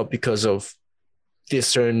 not because of these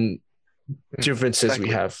certain differences we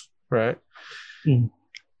have, right?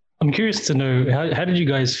 I'm curious to know, how did you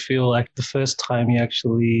guys feel like the first time you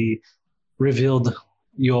actually revealed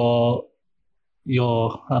your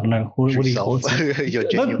your, I don't know, what do you call it? Your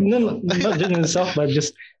genuine not genuine self, but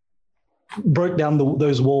just broke down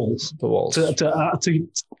those walls. The walls. To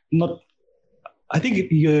not, I think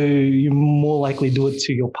you're more likely do it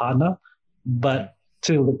to your partner, but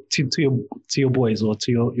to your boys or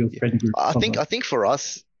to your friend group. I think for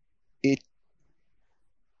us,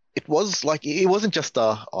 it was like, it wasn't just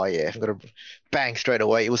I'm gonna bang straight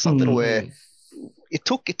away. It was something where it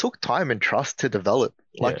took time and trust to develop.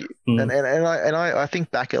 Like, and I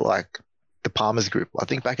think back at like the Palmer's group. I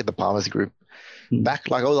think back at the Palmer's group, back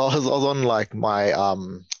like I was on like my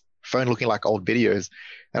phone looking like old videos,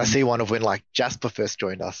 and I see one of when like Jasper first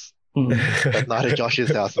joined us. That night at Josh's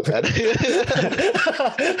house, man. I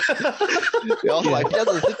was like, that's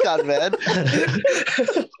a sick card, man.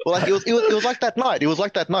 Well, like it was like that night. It was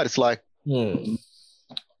like that night. It's like,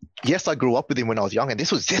 yes, I grew up with him when I was young, and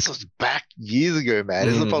this was back years ago, man.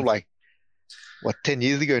 This is probably like 10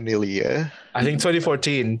 years ago, nearly, yeah. I think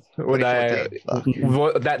 2014 when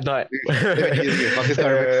that night. 7 years ago. Fuck, this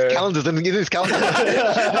guy calendars and his calendar.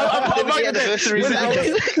 I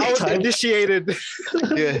was initiated.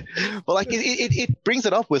 Yeah, but like it brings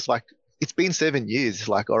it up with like, it's been 7 years.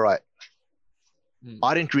 Like, all right,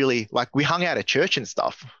 I didn't really like, we hung out at church and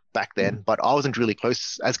stuff back then, but I wasn't really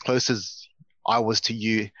close as I was to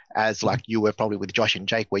you as like you were probably with Josh and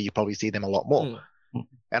Jake, where you probably see them a lot more.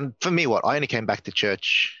 And for me, I only came back to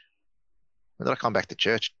church. When did I come back to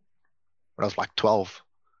church? When I was like 12.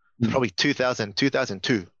 Probably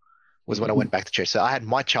 2002 was when I went back to church. So I had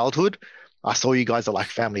my childhood. I saw you guys at like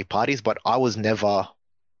family parties, but I was never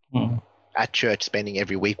at church spending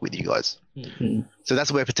every week with you guys. So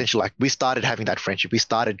that's where potentially like we started having that friendship. We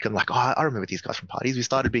started kind of like, oh, I remember these guys from parties. We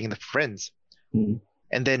started being the friends. And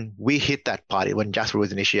then we hit that party when Jasper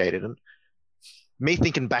was initiated. And me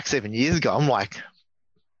thinking back 7 years ago, I'm like,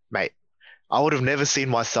 mate, I would have never seen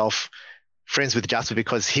myself friends with Jasper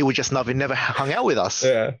because he would just never hung out with us.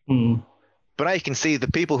 Yeah. But now you can see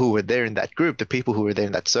the people who were there in that group, the people who were there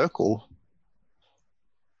in that circle,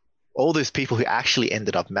 all those people who actually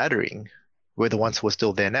ended up mattering were the ones who are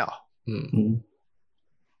still there now. And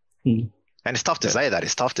it's tough to say that.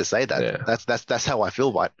 It's tough to say that. Yeah. That's how I feel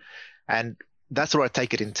about it. And that's where I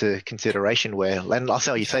take it into consideration and I'll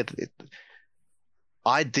say how you say it.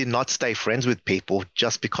 I did not stay friends with people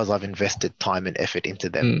just because I've invested time and effort into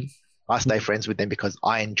them. I stay friends with them because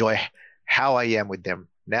I enjoy how I am with them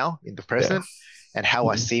now in the present and how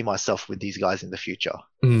I see myself with these guys in the future.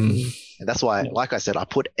 And that's why, like I said, I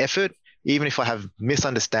put effort, even if I have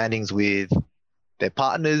misunderstandings with their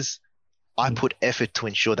partners, I put effort to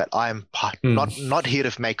ensure that I'm not here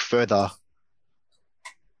to make further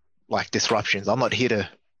like disruptions. I'm not here to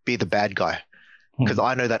be the bad guy. Because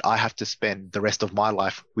I know that I have to spend the rest of my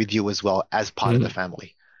life with you as well as part of the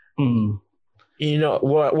family. You know,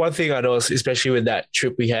 one thing I noticed, especially with that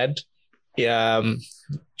trip we had during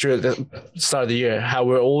the start of the year, how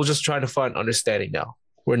we're all just trying to find understanding now.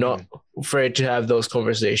 We're not afraid to have those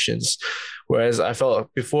conversations. Whereas I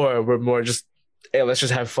felt before, we're more just, hey, let's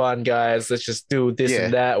just have fun, guys. Let's just do this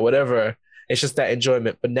and that, whatever. It's just that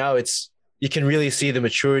enjoyment. But now you can really see the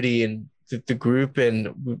maturity in the group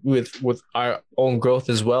and with our own growth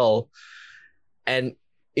as well. And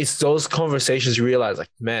it's those conversations you realize like,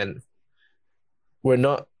 man, we're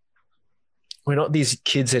not these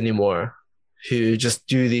kids anymore who just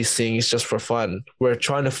do these things just for fun. We're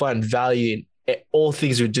trying to find value in all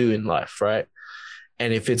things we do in life, right?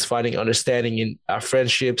 And if it's finding understanding in our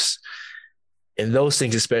friendships and those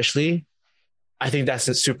things especially, I think that's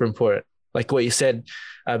super important. Like what you said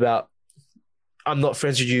about, I'm not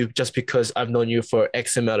friends with you just because I've known you for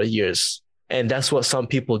X amount of years. And that's what some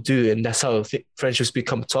people do. And that's how friendships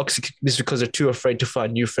become toxic, is because they're too afraid to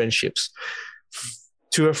find new friendships,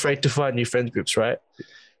 too afraid to find new friend groups, right?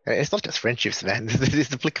 It's not just friendships, man.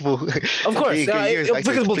 It's applicable. Of course,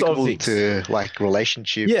 applicable to like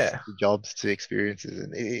relationships, to jobs, to experiences.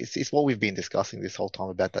 And it's what we've been discussing this whole time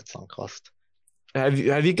about that sunk cost. Have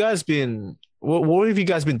you guys been, what have you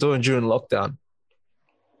guys been doing during lockdown?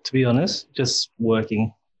 To be honest, just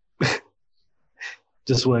working.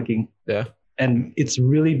 Just working. Yeah. And it's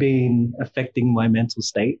really been affecting my mental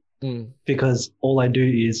state because all I do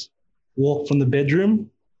is walk from the bedroom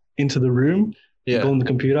into the room, go on the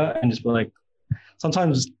computer and just be like,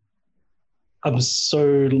 sometimes I'm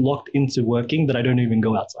so locked into working that I don't even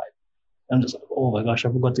go outside. I'm just like, oh my gosh,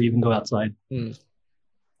 I forgot to even go outside. I'm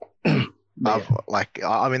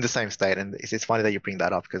in the same state, and it's funny that you bring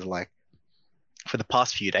that up because like, for the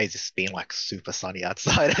past few days, it's been like super sunny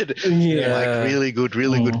outside. Like really good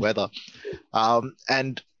weather.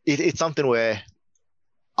 And it's something where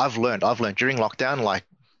I've learned during lockdown, like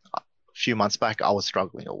few months back, I was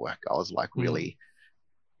struggling at work. I was like really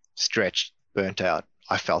stretched, burnt out.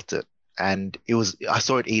 I felt it. And I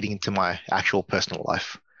saw it eating into my actual personal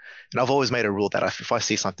life. And I've always made a rule that if I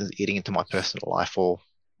see something eating into my personal life or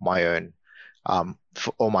my own,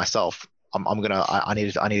 or myself, I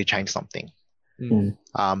need to change something.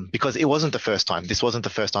 Because it wasn't the first time. This wasn't the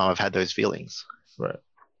first time I've had those feelings. Right.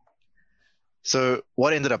 So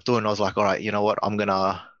what I ended up doing, I was like, all right, you know what? I'm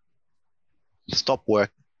gonna stop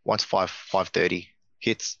work once 5:30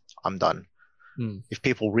 hits. I'm done. If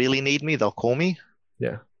people really need me, they'll call me.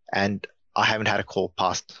 Yeah. And I haven't had a call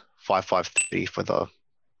past 5:30 for the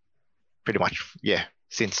pretty much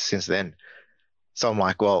since then. So I'm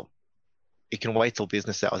like, well, it can wait till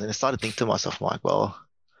business hours. And I started thinking to myself, I'm like, well,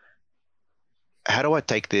 how do I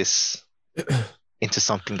take this into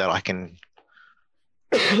something that I can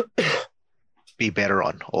be better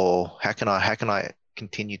on, or how can I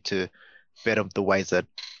continue to better the ways that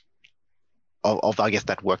of I guess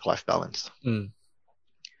that work-life balance.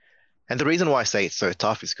 And the reason why I say it's so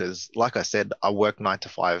tough is because, like I said, I work 9 to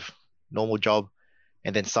 5, normal job,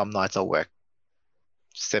 and then some nights I work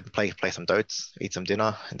 7, play some dotes, eat some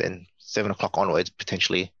dinner, and then 7 o'clock onwards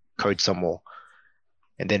potentially code some more,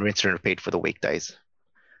 and then rinse and repeat for the weekdays.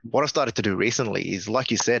 What I started to do recently is,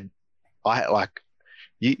 like you said, for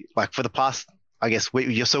the past, I guess,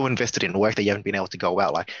 you're so invested in work that you haven't been able to go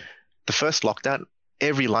out. Like the first lockdown,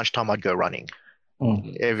 every lunchtime I'd go running.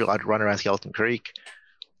 I'd run around Skeleton Creek,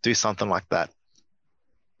 do something like that.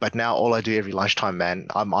 But now all I do every lunchtime, man,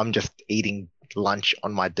 I'm just eating lunch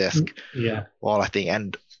on my desk. Yeah. While I think,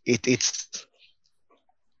 and it's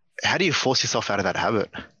how do you force yourself out of that habit?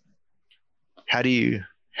 How do you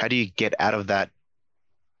get out of that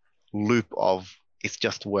loop of it's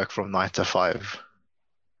just work from 9 to 5?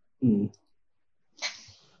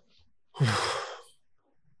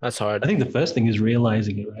 That's hard. I think the first thing is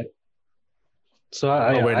realizing it, right? So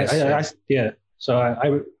I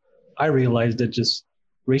realized that just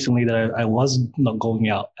recently that I was not going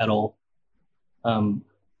out at all.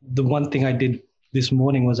 The one thing I did this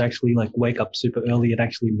morning was actually like wake up super early and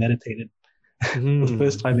actually meditated for the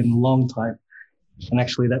first time in a long time. And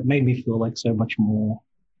actually that made me feel like so much more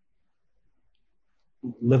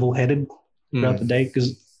level-headed throughout the day,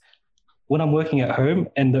 because when I'm working at home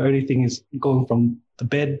and the only thing is going from the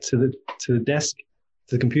bed to the desk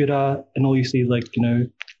to the computer, and all you see is like,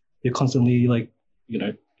 you're constantly like,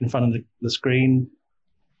 in front of the screen,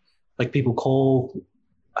 like people call,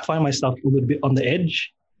 I find myself a little bit on the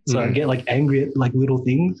edge. So I get like angry at like little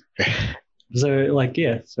things. So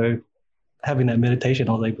having that meditation,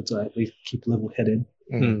 I was able to at least keep level-headed.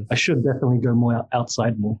 I should definitely go more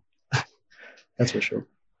outside more. That's for sure.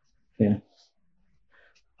 Yeah.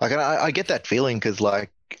 Like I get that feeling because like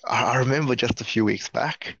I remember just a few weeks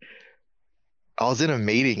back, I was in a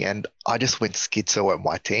meeting and I just went schizo at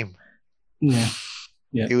my team. Yeah.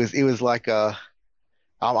 It was like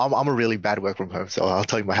I'm a really bad work from home, so I'll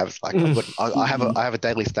tell you my habits. Like I have a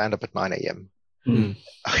daily stand up at 9 a.m.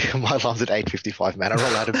 My alarm's at 8:55. Man, I'm not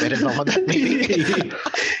allowed to bed if I'm on that meeting.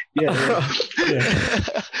 Yeah.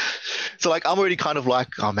 So like I'm already kind of like,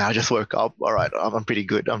 oh man, I just woke up. All right, I'm pretty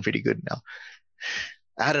good. I'm pretty good now.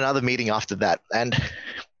 I had another meeting after that, and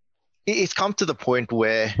it's come to the point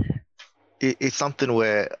where it's something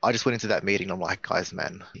where I just went into that meeting and I'm like, guys,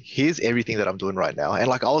 man, here's everything that I'm doing right now. And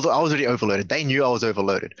like I was already overloaded. They knew I was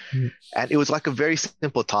overloaded. And it was like a very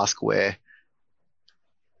simple task where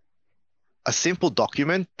a simple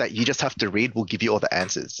document that you just have to read will give you all the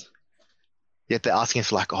answers. Yet they're asking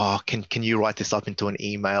us like, oh, can you write this up into an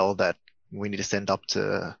email that we need to send up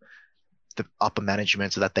to the upper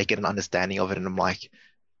management so that they get an understanding of it? And I'm like,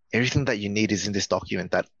 everything that you need is in this document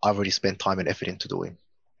that I've already spent time and effort into doing.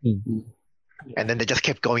 And then they just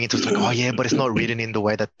kept going into like, oh yeah, but it's not written in the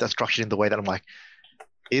way that's structured in the way that I'm like,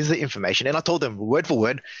 here's the information. And I told them word for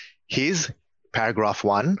word, here's paragraph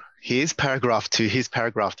 1, here's paragraph 2, here's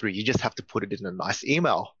paragraph 3. You just have to put it in a nice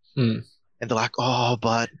email. And they're like, oh,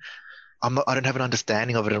 but I don't have an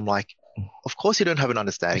understanding of it. I'm like, of course you don't have an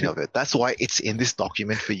understanding of it. That's why it's in this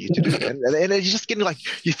document for you to do. And it's just getting like,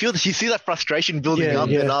 you see that frustration building up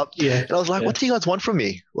and up. And I was like, what do you guys want from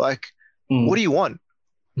me? Like, what do you want?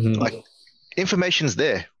 Like, information's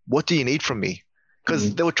there. What do you need from me?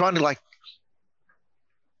 Because they were trying to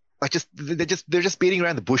they're just beating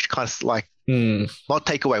around the bush, kind of like not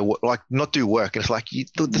take away like not do work. And it's like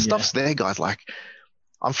the stuff's there, guys. Like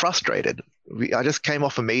I'm frustrated. I just came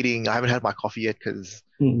off a meeting. I haven't had my coffee yet because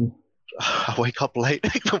I wake up late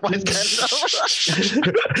for my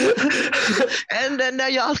stand-up. And then now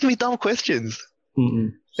you're asking me dumb questions.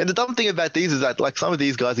 And the dumb thing about these is that like some of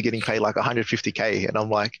these guys are getting paid like 150K, and I'm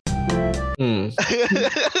like,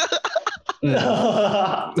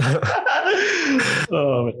 Oh,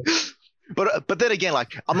 But then again,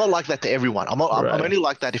 like I'm not like that to everyone. I'm only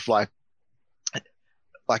like that if like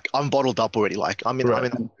I'm bottled up already. Like I'm in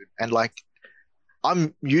that mood. And like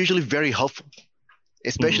I'm usually very helpful,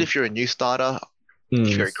 especially if you're a new starter,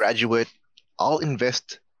 if you're a graduate. I'll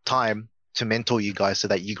invest time to mentor you guys so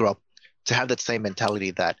that you grow up to have that same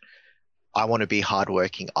mentality that I want to be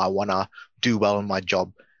hardworking. I want to do well in my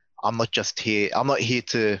job. I'm not here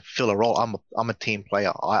to fill a role. I'm a team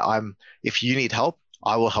player. I'm if you need help,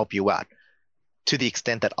 I will help you out to the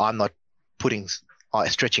extent that I'm not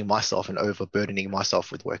stretching myself and overburdening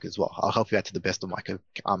myself with work as well. I'll help you out to the best of my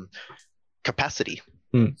capacity.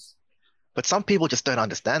 But some people just don't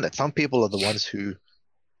understand that. Some people are the ones who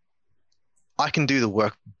I can do the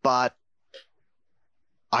work, but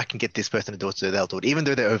I can get this person to do it, so they'll do it. Even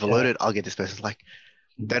though they're overloaded, I'll get this person. Like,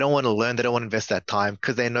 they don't want to learn, they don't want to invest that time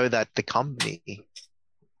because they know that the company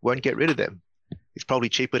won't get rid of them. It's probably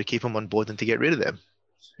cheaper to keep them on board than to get rid of them.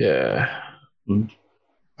 Yeah.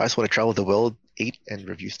 I just want to travel the world, eat, and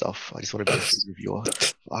review stuff. I just want to be a food reviewer.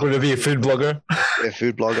 Want to be a food blogger? Yeah,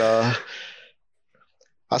 food blogger.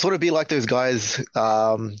 I just want to be like those guys,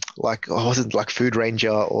 wasn't like Food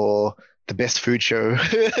Ranger or The Best Food Show.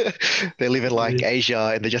 They live in like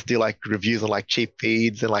Asia and they just do like reviews on like cheap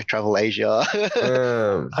feeds and like travel Asia.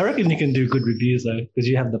 I reckon you can do good reviews though because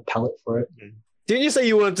you have the palate for it. Didn't you say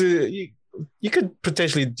you wanted to? You could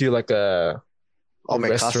potentially do like a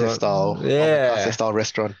omakase style, omakase style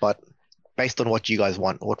restaurant, but based on what you guys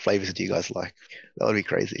want. What flavors do you guys like? That would be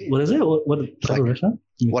crazy. What is it? What type of restaurant?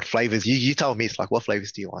 What flavors? You tell me. It's like, what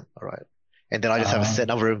flavors do you want? All right, and then I just have a set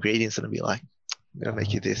number of ingredients and I'll be like, I'm gonna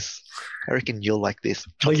make you this. I reckon you'll like this.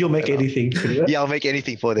 But you'll make anything. Yeah, I'll make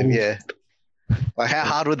anything for them. Ooh. Yeah. Like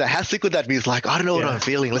how sick would that be? It's like, I don't know what I'm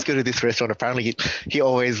feeling. Let's go to this restaurant. Apparently he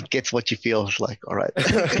always gets what you feel. It's like, all right.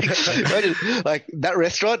 Like that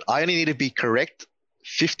restaurant, I only need to be correct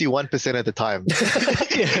 51% of the time. As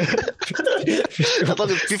long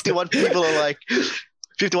as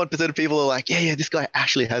 51% of people are like, yeah, this guy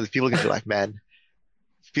actually has, people can be like, man,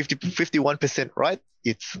 51% right?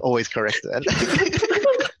 It's always correct.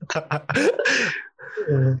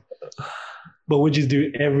 But would you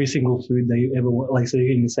do every single food that you ever want? Like, so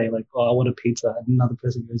you can say like, oh, I want a pizza. And another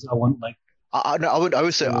person goes, I want like. No, I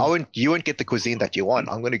would say, you won't get the cuisine that you want.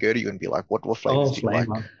 I'm going to go to you and be like, what flavors do you like?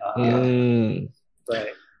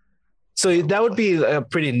 Right. So that would be a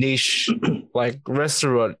pretty niche like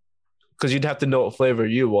restaurant because you'd have to know what flavor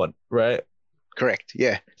you want, right? Correct.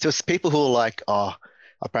 Yeah. So it's people who are like,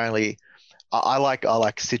 apparently I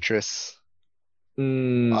like citrus.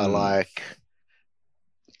 I like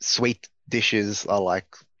sweet dishes. I like,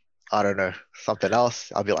 I don't know, something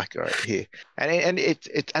else. I'll be like, all right, here. And it's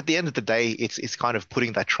at the end of the day, it's kind of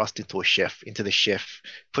putting that trust into the chef,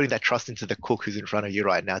 putting that trust into the cook who's in front of you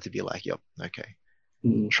right now to be like, yep, okay.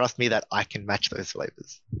 Trust me that I can match those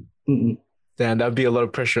flavors. Damn, that'd be a lot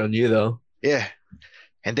of pressure on you though. Yeah.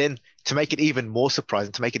 And then to make it even more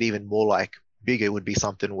surprising, to make it even more like bigger would be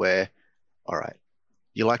something where, all right,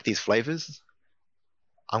 you like these flavors?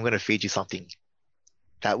 I'm going to feed you something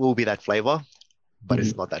that will be that flavor, but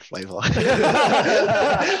it's not that flavor.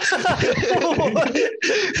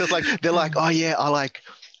 So it's like, they're like, oh yeah, I like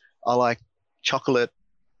chocolate.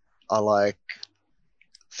 I like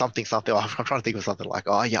something. I'm trying to think of something like,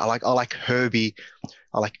 oh yeah, I like herby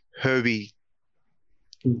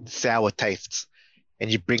sour tastes.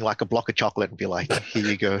 And you bring like a block of chocolate and be like, here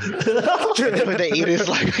you go. And then when they eat it, it's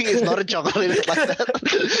like, it's not a chocolate, it's like that.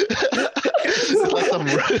 It's like some...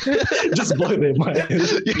 Just blow their mind.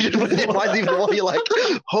 You just blow their minds even more. You're like,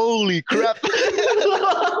 holy crap.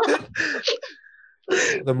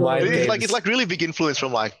 It's like really big influence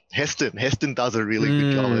from like Heston. Heston does a really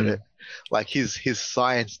good job at it. Like his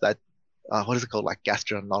science that, what is it called? Like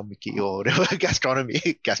gastronomic or whatever.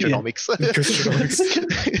 Gastronomics.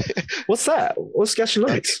 What's that? What's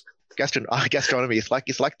gastronomics? Gastronomy. It's like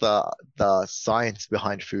the science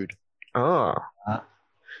behind food. Oh.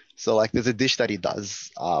 So like there's a dish that he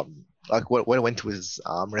does. Like when I went to his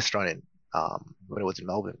restaurant in when it was in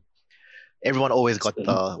Melbourne, everyone always got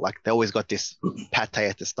they always got this pate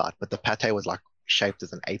at the start, but the pate was like shaped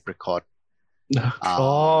as an apricot. And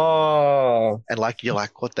like you're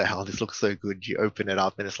like, what the hell? This looks so good. You open it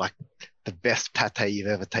up and it's like the best pate you've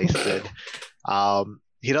ever tasted.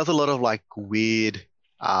 He does a lot of like weird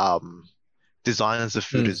designs of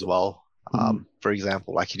food as well. For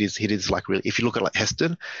example, like he did like really, if you look at like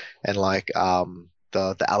Heston and like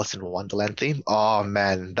the Alice in Wonderland theme, oh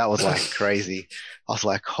man, that was like crazy. I was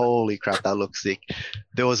like, holy crap, that looks sick.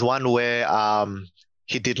 There was one where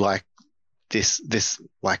he did like this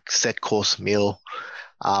like set course meal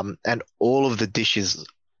And all of the dishes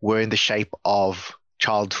were in the shape of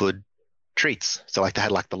childhood treats. So like they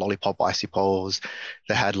had like the lollipop icy poles,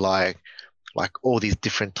 they had like all these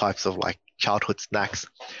different types of like childhood snacks,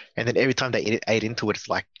 and then every time they ate into it, it's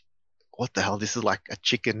like, what the hell? This is like a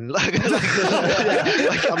chicken, like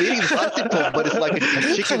I'm eating this icy pole, but it's like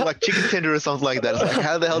a chicken, like chicken tender or something like that. It's like,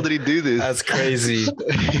 how the hell did he do this? That's crazy.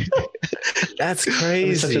 That's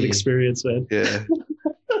crazy. Such an experience, man. Yeah.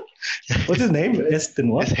 What's his name? Heston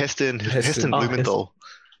what? It's Heston Blumenthal.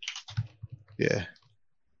 Yeah.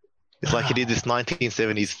 It's like he did this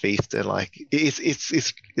 1970s feast, and like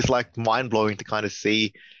it's like mind blowing to kind of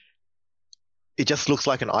see. It just looks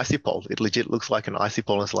like an icy pole. It legit looks like an icy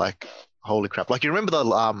pole. And it's like, holy crap! Like, you remember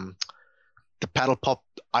the paddle pop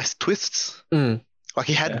ice twists? Mm. Like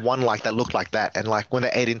he had one like that looked like that, and like when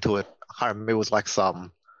they ate into it, I can't remember. It was like I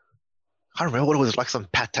can't remember what it was, like some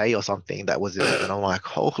pate or something that was in it, and I'm like,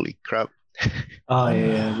 holy crap! Oh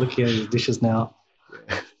yeah, looking at his dishes now.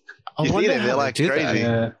 You see them? They're like crazy.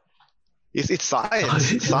 Yeah. It's science.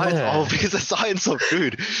 It's science. Yeah. Oh, it's the science of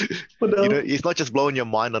food. You know, it's not just blowing your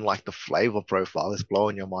mind on like the flavor profile. It's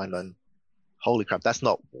blowing your mind on, holy crap, that's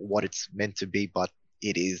not what it's meant to be, but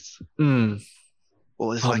it is. Mm.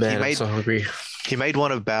 Well, it's Oh like man, I'm so hungry. he made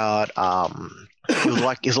one about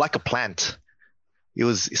it was like a plant. It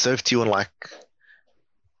was served to you on like,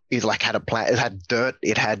 it like had a plant. It had dirt.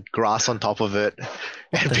 It had grass on top of it.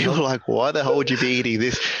 And people were like, why the hell would you be eating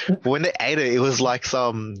this? But when they ate it, it was like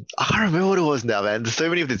I can't remember what it was now, man. There's so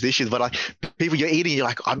many of the dishes, but like people you're eating, you're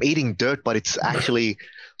like, I'm eating dirt, but it's actually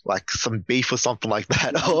like some beef or something like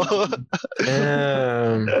that.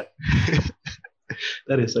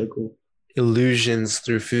 That is so cool. Illusions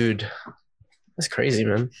through food. That's crazy,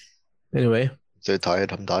 man. Anyway. So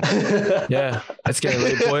tired, I'm done. Yeah, it's getting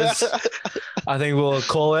late, boys. I think we'll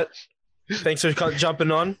call it. Thanks for jumping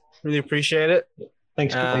on. Really appreciate it.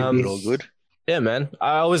 Thanks for all good. Yeah, man.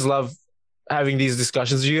 I always love having these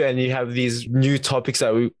discussions with you, and you have these new topics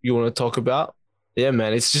that you want to talk about. Yeah,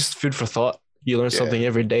 man. It's just food for thought. You learn something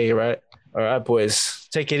every day, right? All right, boys.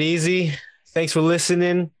 Take it easy. Thanks for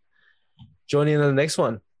listening. Join in on the next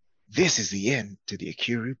one. This is the end to the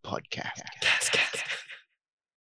Akiru podcast.